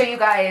 I'm gonna show you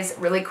guys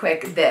really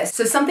quick this.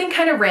 So something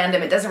kind of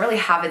random, it doesn't really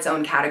have its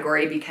own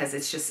category because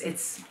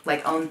it's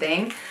like own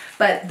thing,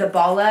 but the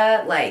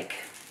Bala, like,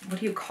 what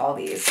do you call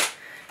these?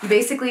 You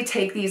basically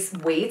take these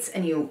weights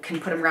and you can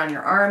put them around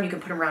your arm, you can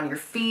put them around your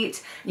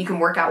feet, and you can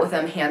work out with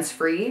them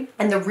hands-free.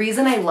 And the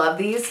reason I love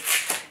these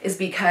is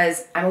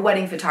because I'm a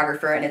wedding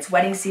photographer and it's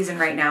wedding season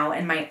right now,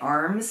 and my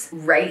arms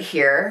right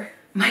here,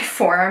 my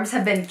forearms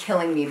have been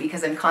killing me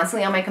because I'm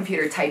constantly on my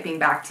computer typing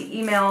back to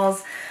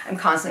emails. I'm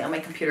constantly on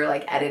my computer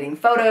like editing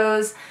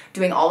photos,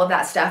 doing all of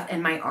that stuff,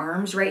 and my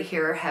arms right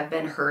here have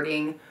been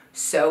hurting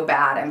so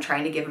bad. I'm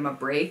trying to give them a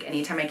break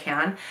anytime I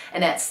can.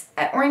 And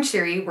at Orange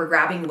Theory, we're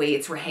grabbing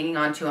weights, we're hanging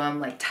onto them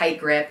like tight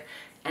grip,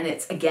 and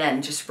it's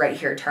again just right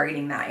here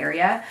targeting that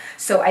area.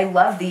 So I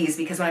love these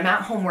because when I'm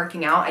at home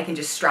working out, I can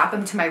just strap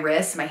them to my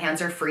wrists, my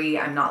hands are free,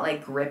 I'm not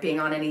like gripping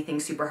on anything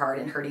super hard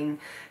and hurting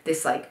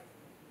this like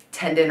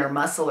tendon or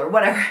muscle or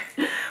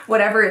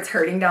whatever it's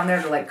hurting down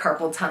there, the like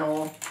carpal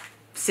tunnel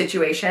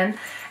situation.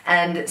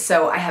 And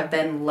so I have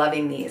been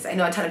loving these. I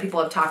know a ton of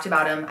people have talked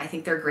about them. I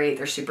think they're great.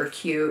 They're super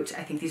cute.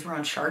 I think these were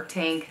on Shark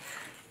Tank.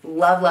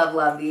 Love, love,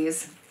 love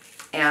these.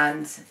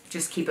 And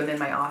just keep them in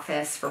my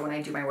office for when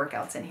I do my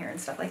workouts in here and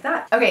stuff like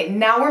that. Okay,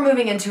 now we're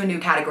moving into a new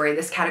category.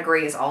 This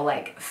category is all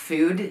like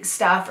food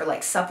stuff or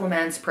like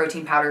supplements,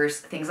 protein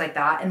powders, things like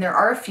that. And there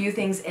are a few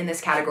things in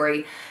this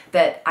category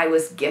that I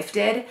was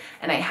gifted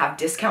and I have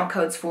discount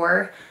codes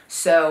for.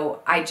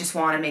 So I just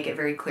want to make it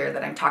very clear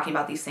that I'm talking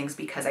about these things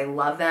because I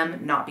love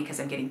them, not because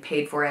I'm getting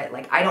paid for it.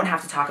 Like, I don't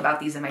have to talk about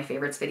these in my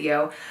favorites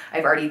video.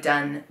 I've already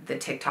done the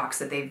TikToks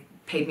that they've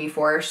paid me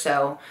for.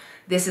 So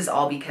this is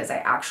all because I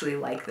actually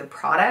like the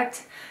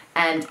product,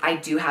 and I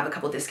do have a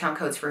couple discount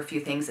codes for a few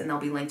things and they'll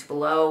be linked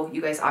below.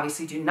 You guys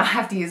obviously do not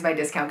have to use my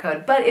discount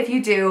code, but if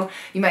you do,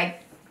 you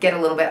might get a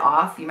little bit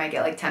off. You might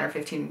get like 10 or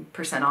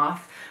 15%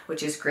 off,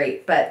 which is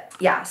great. But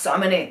yeah, so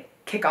I'm gonna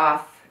kick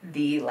off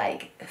the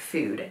like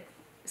food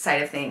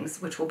side of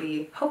things, which will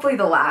be hopefully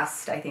the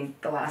last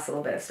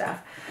little bit of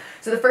stuff.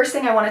 So the first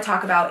thing I want to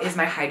talk about is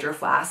my Hydro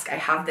Flask. I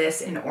have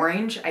this in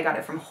orange. I got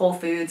it from Whole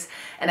Foods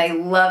and I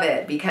love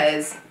it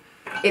because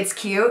it's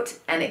cute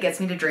and it gets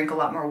me to drink a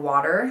lot more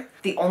water.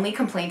 The only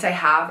complaint I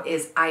have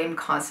is I am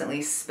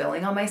constantly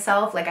spilling on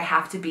myself. Like, I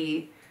have to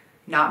be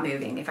not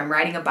moving. If I'm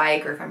riding a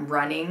bike or if I'm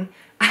running,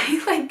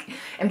 I like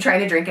am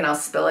trying to drink and I'll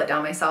spill it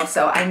down myself.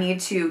 So I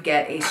need to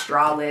get a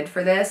straw lid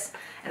for this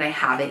and I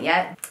haven't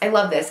yet. I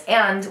love this.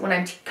 And when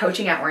I'm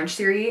coaching at Orange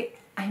Theory,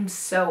 I'm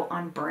so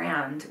on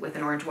brand with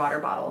an orange water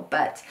bottle.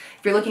 But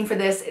if you're looking for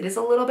this, it is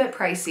a little bit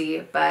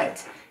pricey,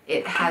 but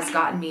it has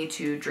gotten me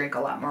to drink a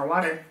lot more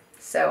water.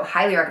 So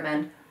highly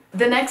recommend.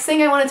 The next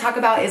thing I want to talk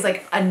about is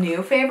like a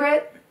new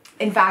favorite.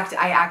 In fact,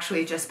 I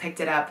actually just picked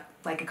it up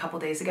like a couple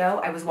days ago.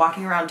 I was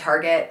walking around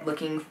Target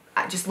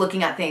just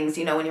looking at things,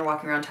 you know, when you're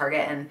walking around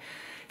Target, and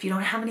if you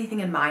don't have anything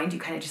in mind, you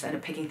kind of just end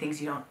up picking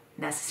things you don't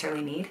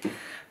necessarily need.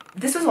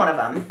 This was one of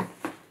them.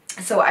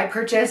 So I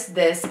purchased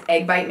this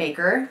egg bite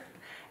maker.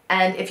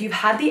 And if you've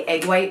had the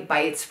egg white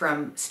bites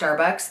from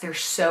Starbucks, they're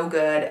so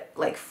good,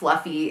 like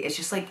fluffy. It's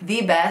just like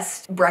the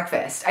best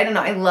breakfast. I don't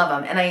know, I love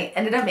them. And I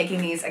ended up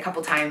making these a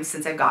couple times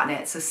since I've gotten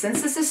it. So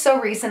since this is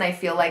so recent, I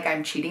feel like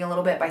I'm cheating a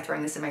little bit by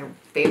throwing this in my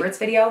favorites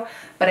video,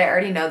 but I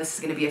already know this is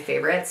gonna be a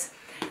favorites.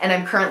 And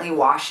I'm currently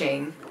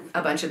washing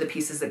a bunch of the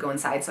pieces that go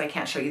inside, so I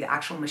can't show you the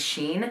actual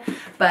machine,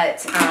 but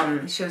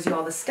shows you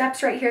all the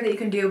steps right here that you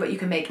can do. But you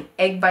can make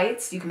egg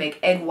bites, you can make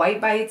egg white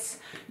bites,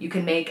 you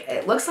can make,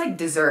 it looks like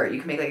dessert, you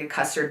can make like a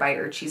custard bite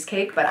or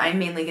cheesecake, but I'm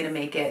mainly gonna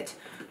make it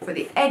for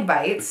the egg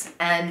bites.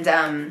 And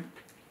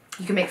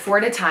you can make 4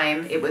 at a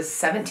time. It was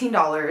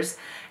 $17,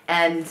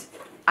 and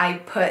I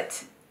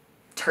put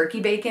turkey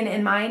bacon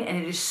in mine, and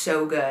it is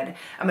so good.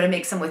 I'm gonna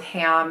make some with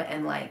ham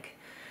and like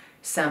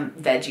some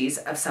veggies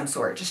of some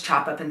sort, just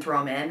chop up and throw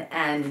them in.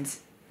 And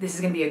this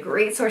is gonna be a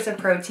great source of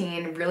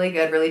protein, really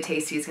good, really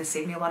tasty. It's gonna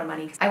save me a lot of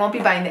money. I won't be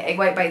buying the egg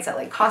white bites at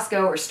like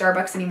Costco or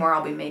Starbucks anymore.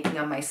 I'll be making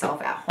them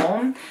myself at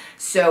home.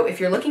 So if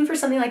you're looking for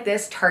something like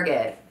this,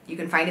 Target, you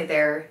can find it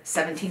there,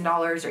 $17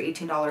 or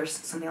 $18,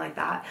 something like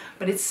that.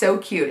 But it's so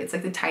cute. It's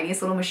like the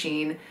tiniest little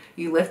machine.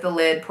 You lift the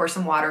lid, pour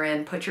some water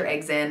in, put your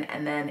eggs in,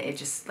 and then it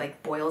just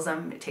like boils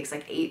them. It takes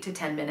like 8 to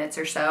 10 minutes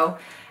or so,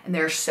 and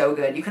they're so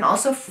good. You can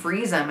also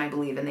freeze them, I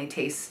believe, and they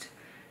taste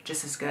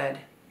just as good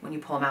when you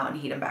pull them out and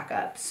heat them back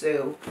up.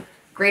 So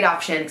great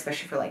option,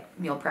 especially for like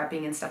meal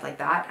prepping and stuff like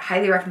that.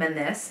 Highly recommend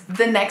this.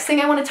 The next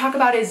thing I want to talk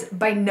about is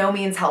by no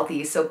means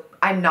healthy. So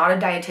I'm not a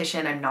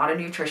dietitian, I'm not a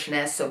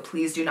nutritionist, so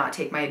please do not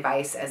take my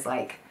advice as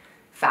like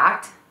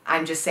fact.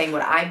 I'm just saying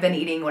what I've been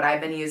eating, what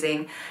I've been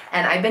using,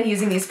 and I've been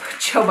using these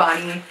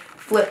Chobani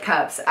flip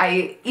cups.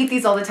 I eat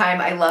these all the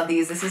time. I love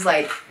these. This is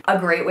like a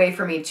great way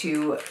for me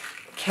to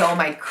kill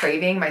my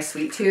craving, my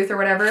sweet tooth or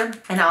whatever.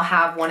 And I'll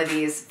have one of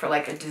these for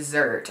like a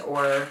dessert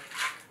or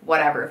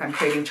whatever. If I'm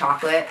craving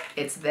chocolate,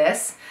 it's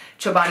this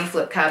Chobani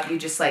flip cup. You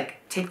just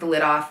like take the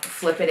lid off,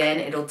 flip it in,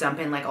 it'll dump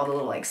in like all the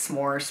little like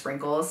s'more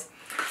sprinkles.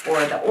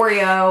 Or the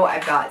Oreo.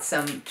 I've got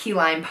some key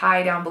lime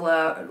pie down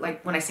below.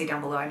 Like when I say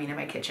down below, I mean in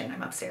my kitchen.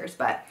 I'm upstairs,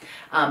 but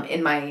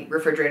in my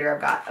refrigerator,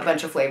 I've got a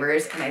bunch of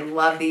flavors, and I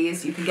love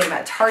these. You can get them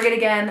at Target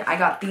again. I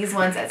got these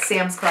ones at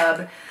Sam's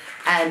Club,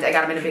 and I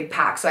got them in a big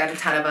pack, so I have a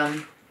ton of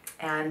them,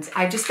 and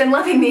I've just been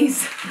loving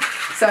these.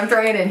 So I'm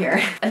throwing it in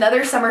here.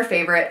 Another summer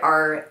favorite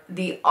are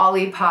the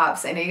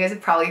Olipop. I know you guys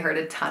have probably heard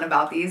a ton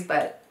about these,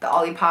 but the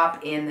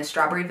Olipop in the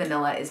strawberry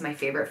vanilla is my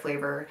favorite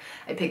flavor.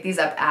 I picked these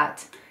up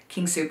at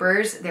King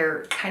Supers.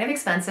 They're kind of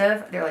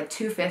expensive. They're like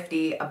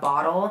 $2.50 a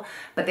bottle,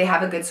 but they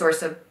have a good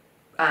source of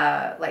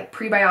like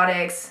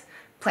prebiotics,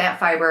 plant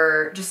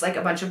fiber, just like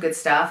a bunch of good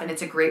stuff. And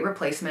it's a great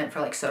replacement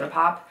for like soda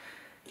pop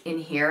in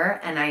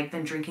here. And I've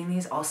been drinking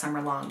these all summer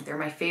long. They're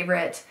my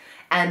favorite.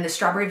 And the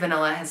strawberry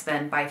vanilla has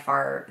been by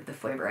far the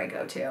flavor I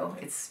go to.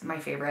 It's my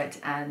favorite,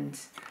 and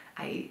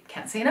I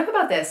can't say enough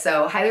about this.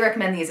 So highly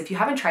recommend these. If you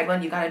haven't tried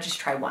one, you gotta just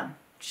try one.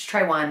 Just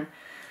try one.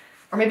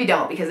 Or maybe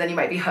don't, because then you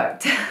might be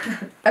hooked.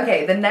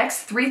 Okay, the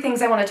next 3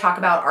 things I want to talk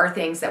about are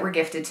things that were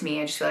gifted to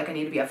me. I just feel like I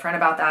need to be upfront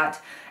about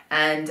that.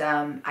 And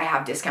I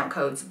have discount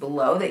codes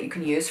below that you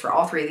can use for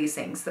all 3 of these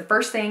things. The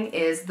first thing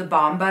is the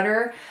Balm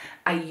Butter.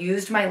 I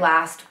used my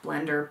last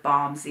blender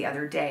bombs the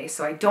other day,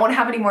 so I don't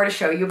have any more to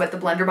show you, but the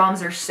blender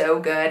bombs are so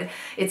good.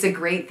 It's a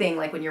great thing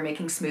like when you're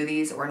making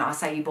smoothies or an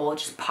acai bowl,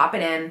 just pop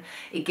it in.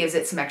 It gives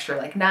it some extra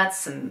like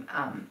nuts and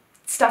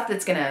stuff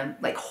that's gonna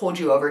like hold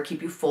you over,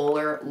 keep you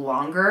fuller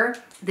longer.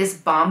 This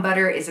Balm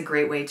Butter is a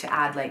great way to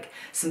add like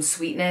some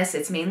sweetness.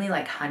 It's mainly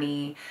like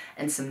honey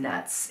and some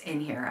nuts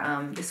in here.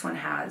 This one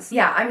has,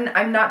 yeah,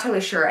 I'm not totally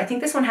sure. I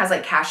think this one has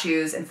like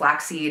cashews and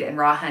flaxseed and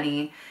raw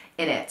honey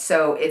in it.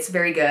 So it's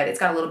very good. It's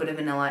got a little bit of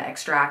vanilla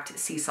extract,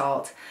 sea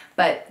salt,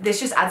 but this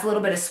just adds a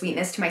little bit of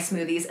sweetness to my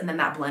smoothies. And then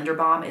that blender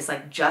balm is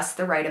like just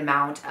the right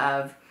amount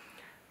of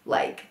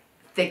like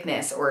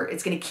thickness, or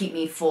it's gonna keep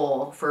me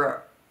full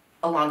for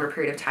a longer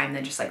period of time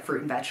than just like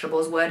fruit and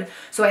vegetables would.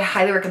 So I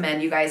highly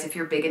recommend you guys, if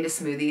you're big into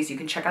smoothies, you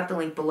can check out the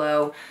link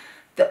below.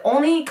 The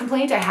only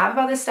complaint I have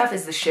about this stuff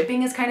is the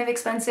shipping is kind of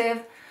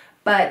expensive,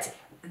 but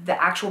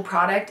the actual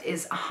product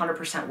is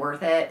 100%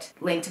 worth it.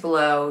 Linked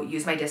below,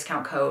 use my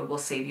discount code, will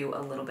save you a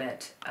little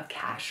bit of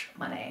cash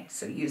money,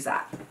 so use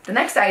that. The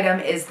next item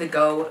is the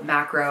Go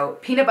Macro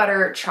Peanut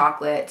Butter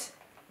Chocolate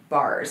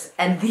bars,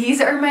 and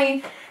these are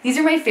my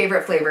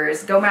favorite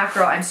flavors. Go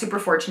Macro, I'm super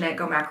fortunate.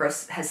 Go Macro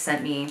has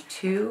sent me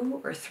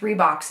 2 or 3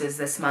 boxes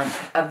this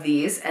month of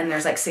these, and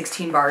there's like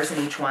 16 bars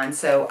in each one,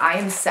 so I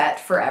am set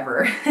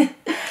forever.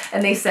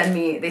 And they send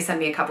me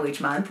a couple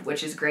each month,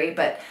 which is great.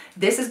 But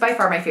this is by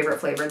far my favorite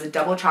flavor, the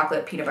double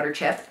chocolate peanut butter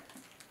chip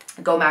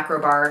Go Macro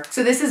bar.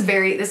 So this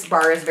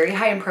bar is very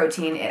high in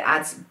protein. It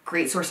adds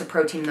great source of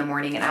protein in the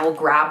morning, and I will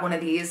grab one of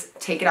these,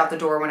 take it out the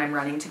door when I'm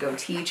running to go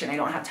teach and I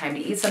don't have time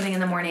to eat something in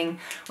the morning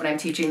when I'm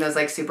teaching those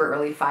like super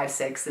early 5,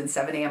 6, and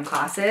 7 a.m.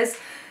 classes.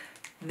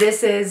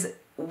 this is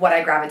what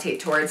I gravitate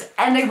towards.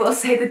 And I will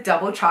say the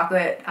double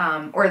chocolate,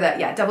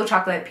 double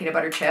chocolate peanut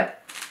butter chip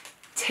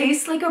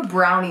tastes like a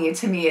brownie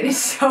to me. It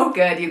is so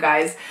good, you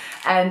guys.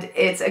 And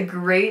it's a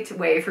great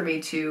way for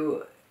me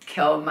to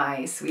kill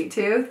my sweet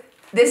tooth.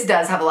 This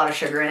does have a lot of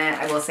sugar in it,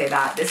 I will say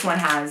that. This one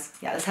has,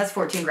 this has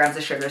 14 grams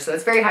of sugar, so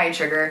it's very high in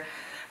sugar,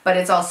 but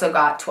it's also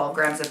got 12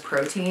 grams of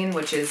protein,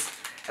 which is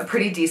a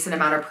pretty decent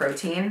amount of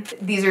protein.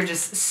 These are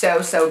just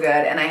so, so good,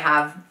 and I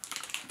have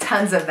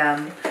tons of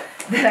them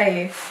that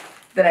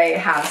I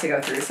have to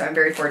go through, so I'm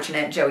very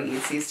fortunate. Joey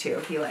eats these too.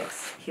 He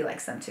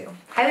likes them too.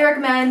 Highly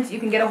recommend. You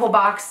can get a whole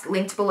box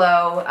linked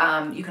below.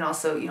 You can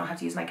also, you don't have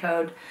to use my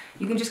code.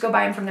 You can just go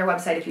buy them from their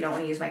website if you don't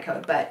want to use my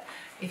code, but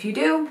if you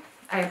do,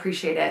 I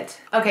appreciate it.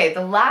 Okay,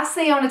 the last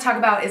thing I want to talk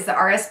about is the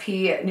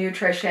RSP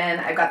Nutrition.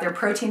 I've got their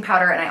protein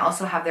powder and I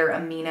also have their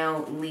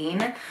Amino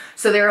Lean.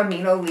 So their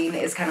Amino Lean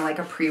is kind of like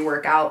a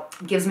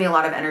pre-workout. Gives me a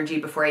lot of energy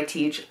before I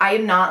teach. I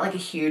am not like a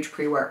huge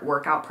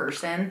pre-workout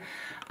person.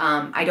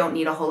 I don't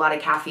need a whole lot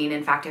of caffeine.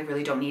 In fact, I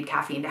really don't need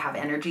caffeine to have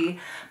energy.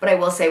 But I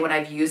will say when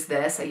I've used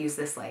this, I use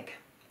this like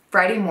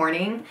Friday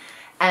morning,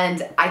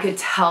 and I could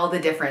tell the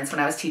difference when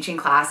I was teaching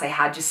class. I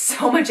had just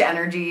so much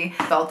energy,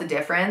 felt the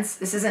difference.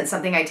 This isn't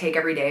something I take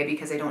every day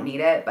because I don't need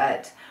it,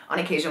 but on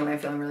occasion when I'm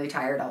feeling really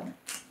tired, I'll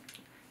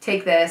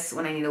take this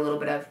when I need a little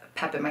bit of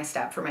pep in my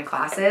step for my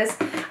classes.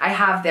 I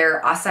have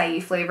their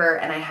acai flavor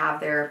and I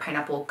have their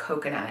pineapple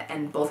coconut,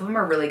 and both of them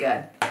are really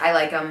good. I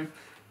like them.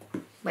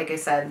 Like I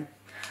said,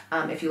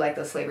 if you like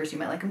those flavors, you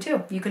might like them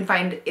too. You can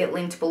find it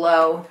linked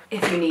below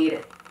if you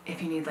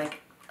need like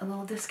a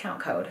little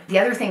discount code. The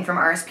other thing from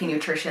RSP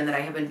Nutrition that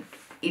I have been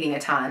eating a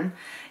ton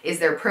is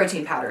their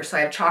protein powder. So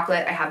I have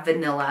chocolate, I have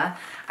vanilla.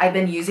 I've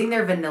been using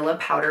their vanilla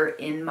powder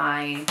in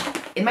my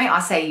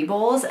acai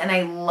bowls, and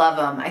I love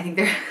them. I think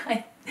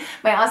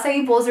my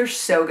acai bowls are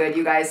so good,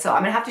 you guys. So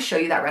I'm gonna have to show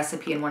you that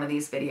recipe in one of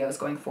these videos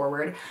going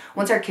forward.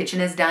 Once our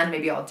kitchen is done,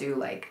 maybe I'll do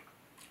like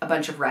a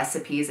bunch of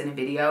recipes in a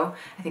video.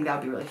 I think that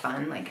would be really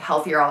fun, like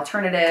healthier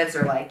alternatives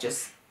or like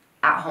just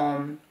at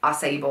home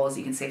acai bowls.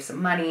 You can save some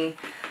money.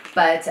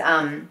 But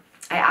I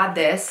add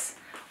this.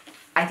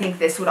 I think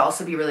this would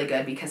also be really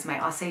good because my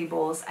acai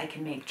bowls, I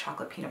can make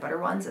chocolate peanut butter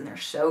ones, and they're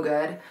so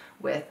good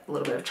with a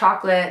little bit of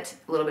chocolate,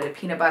 a little bit of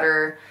peanut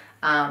butter,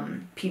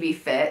 PB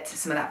Fit.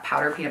 Some of that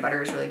powder peanut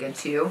butter is really good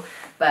too.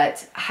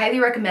 But highly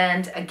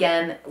recommend.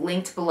 Again,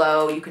 linked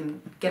below. You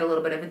can get a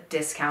little bit of a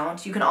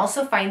discount. You can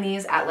also find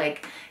these at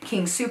like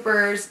King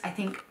Soopers. I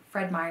think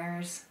Fred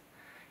Meyer's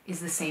is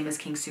the same as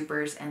King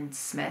Soopers and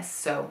Smith's,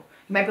 so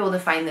you might be able to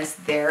find this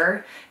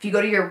there. If you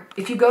go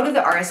to the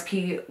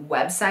RSP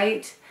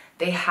website,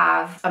 they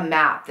have a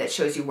map that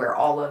shows you where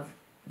all of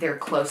their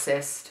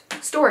closest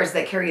stores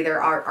that carry their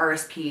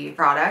RSP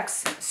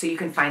products, so you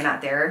can find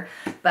that there.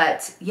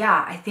 But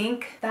yeah, I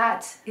think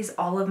that is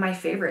all of my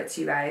favorites,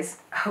 you guys.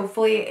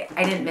 Hopefully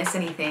I didn't miss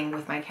anything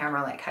with my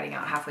camera like cutting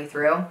out halfway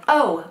through.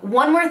 Oh,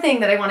 one more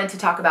thing that I wanted to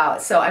talk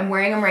about. So I'm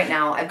wearing them right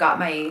now. I've got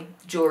my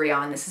jewelry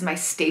on. This is my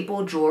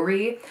staple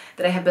jewelry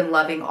that I have been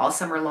loving all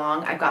summer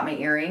long. I've got my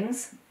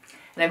earrings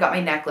and I've got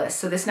my necklace.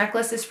 So this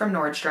necklace is from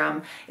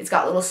Nordstrom. It's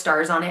got little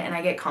stars on it and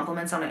I get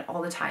compliments on it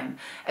all the time.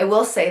 I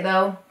will say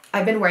though,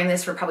 I've been wearing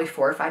this for probably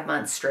 4 or 5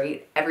 months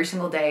straight. Every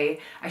single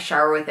day. I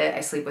shower with it. I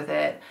sleep with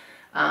it.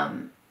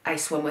 I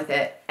swim with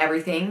it.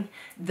 Everything.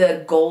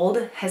 The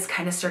gold has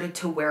kind of started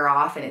to wear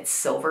off and it's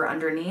silver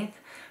underneath.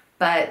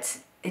 But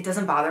it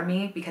doesn't bother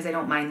me because I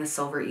don't mind the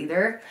silver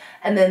either.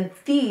 And then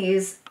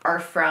these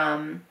are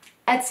from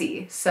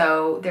Etsy.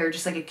 So they're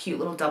just like a cute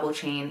little double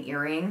chain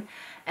earring.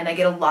 And I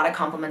get a lot of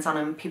compliments on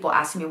them. People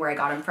asking me where I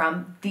got them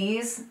from.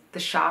 These, the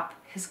shop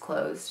has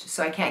closed.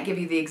 So I can't give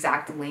you the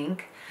exact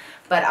link.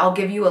 But I'll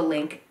give you a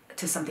link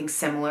to something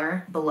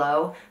similar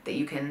below that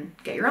you can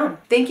get your own.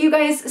 Thank you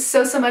guys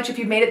so much. If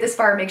you've made it this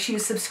far, make sure you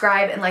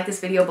subscribe and like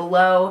this video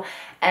below.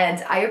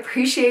 And I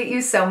appreciate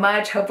you so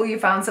much. Hopefully you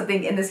found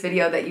something in this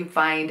video that you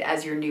find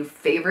as your new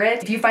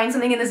favorite. If you find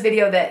something in this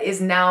video that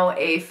is now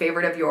a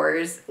favorite of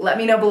yours, let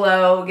me know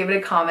below, give it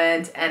a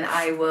comment, and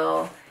I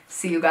will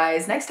see you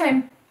guys next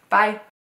time. Bye.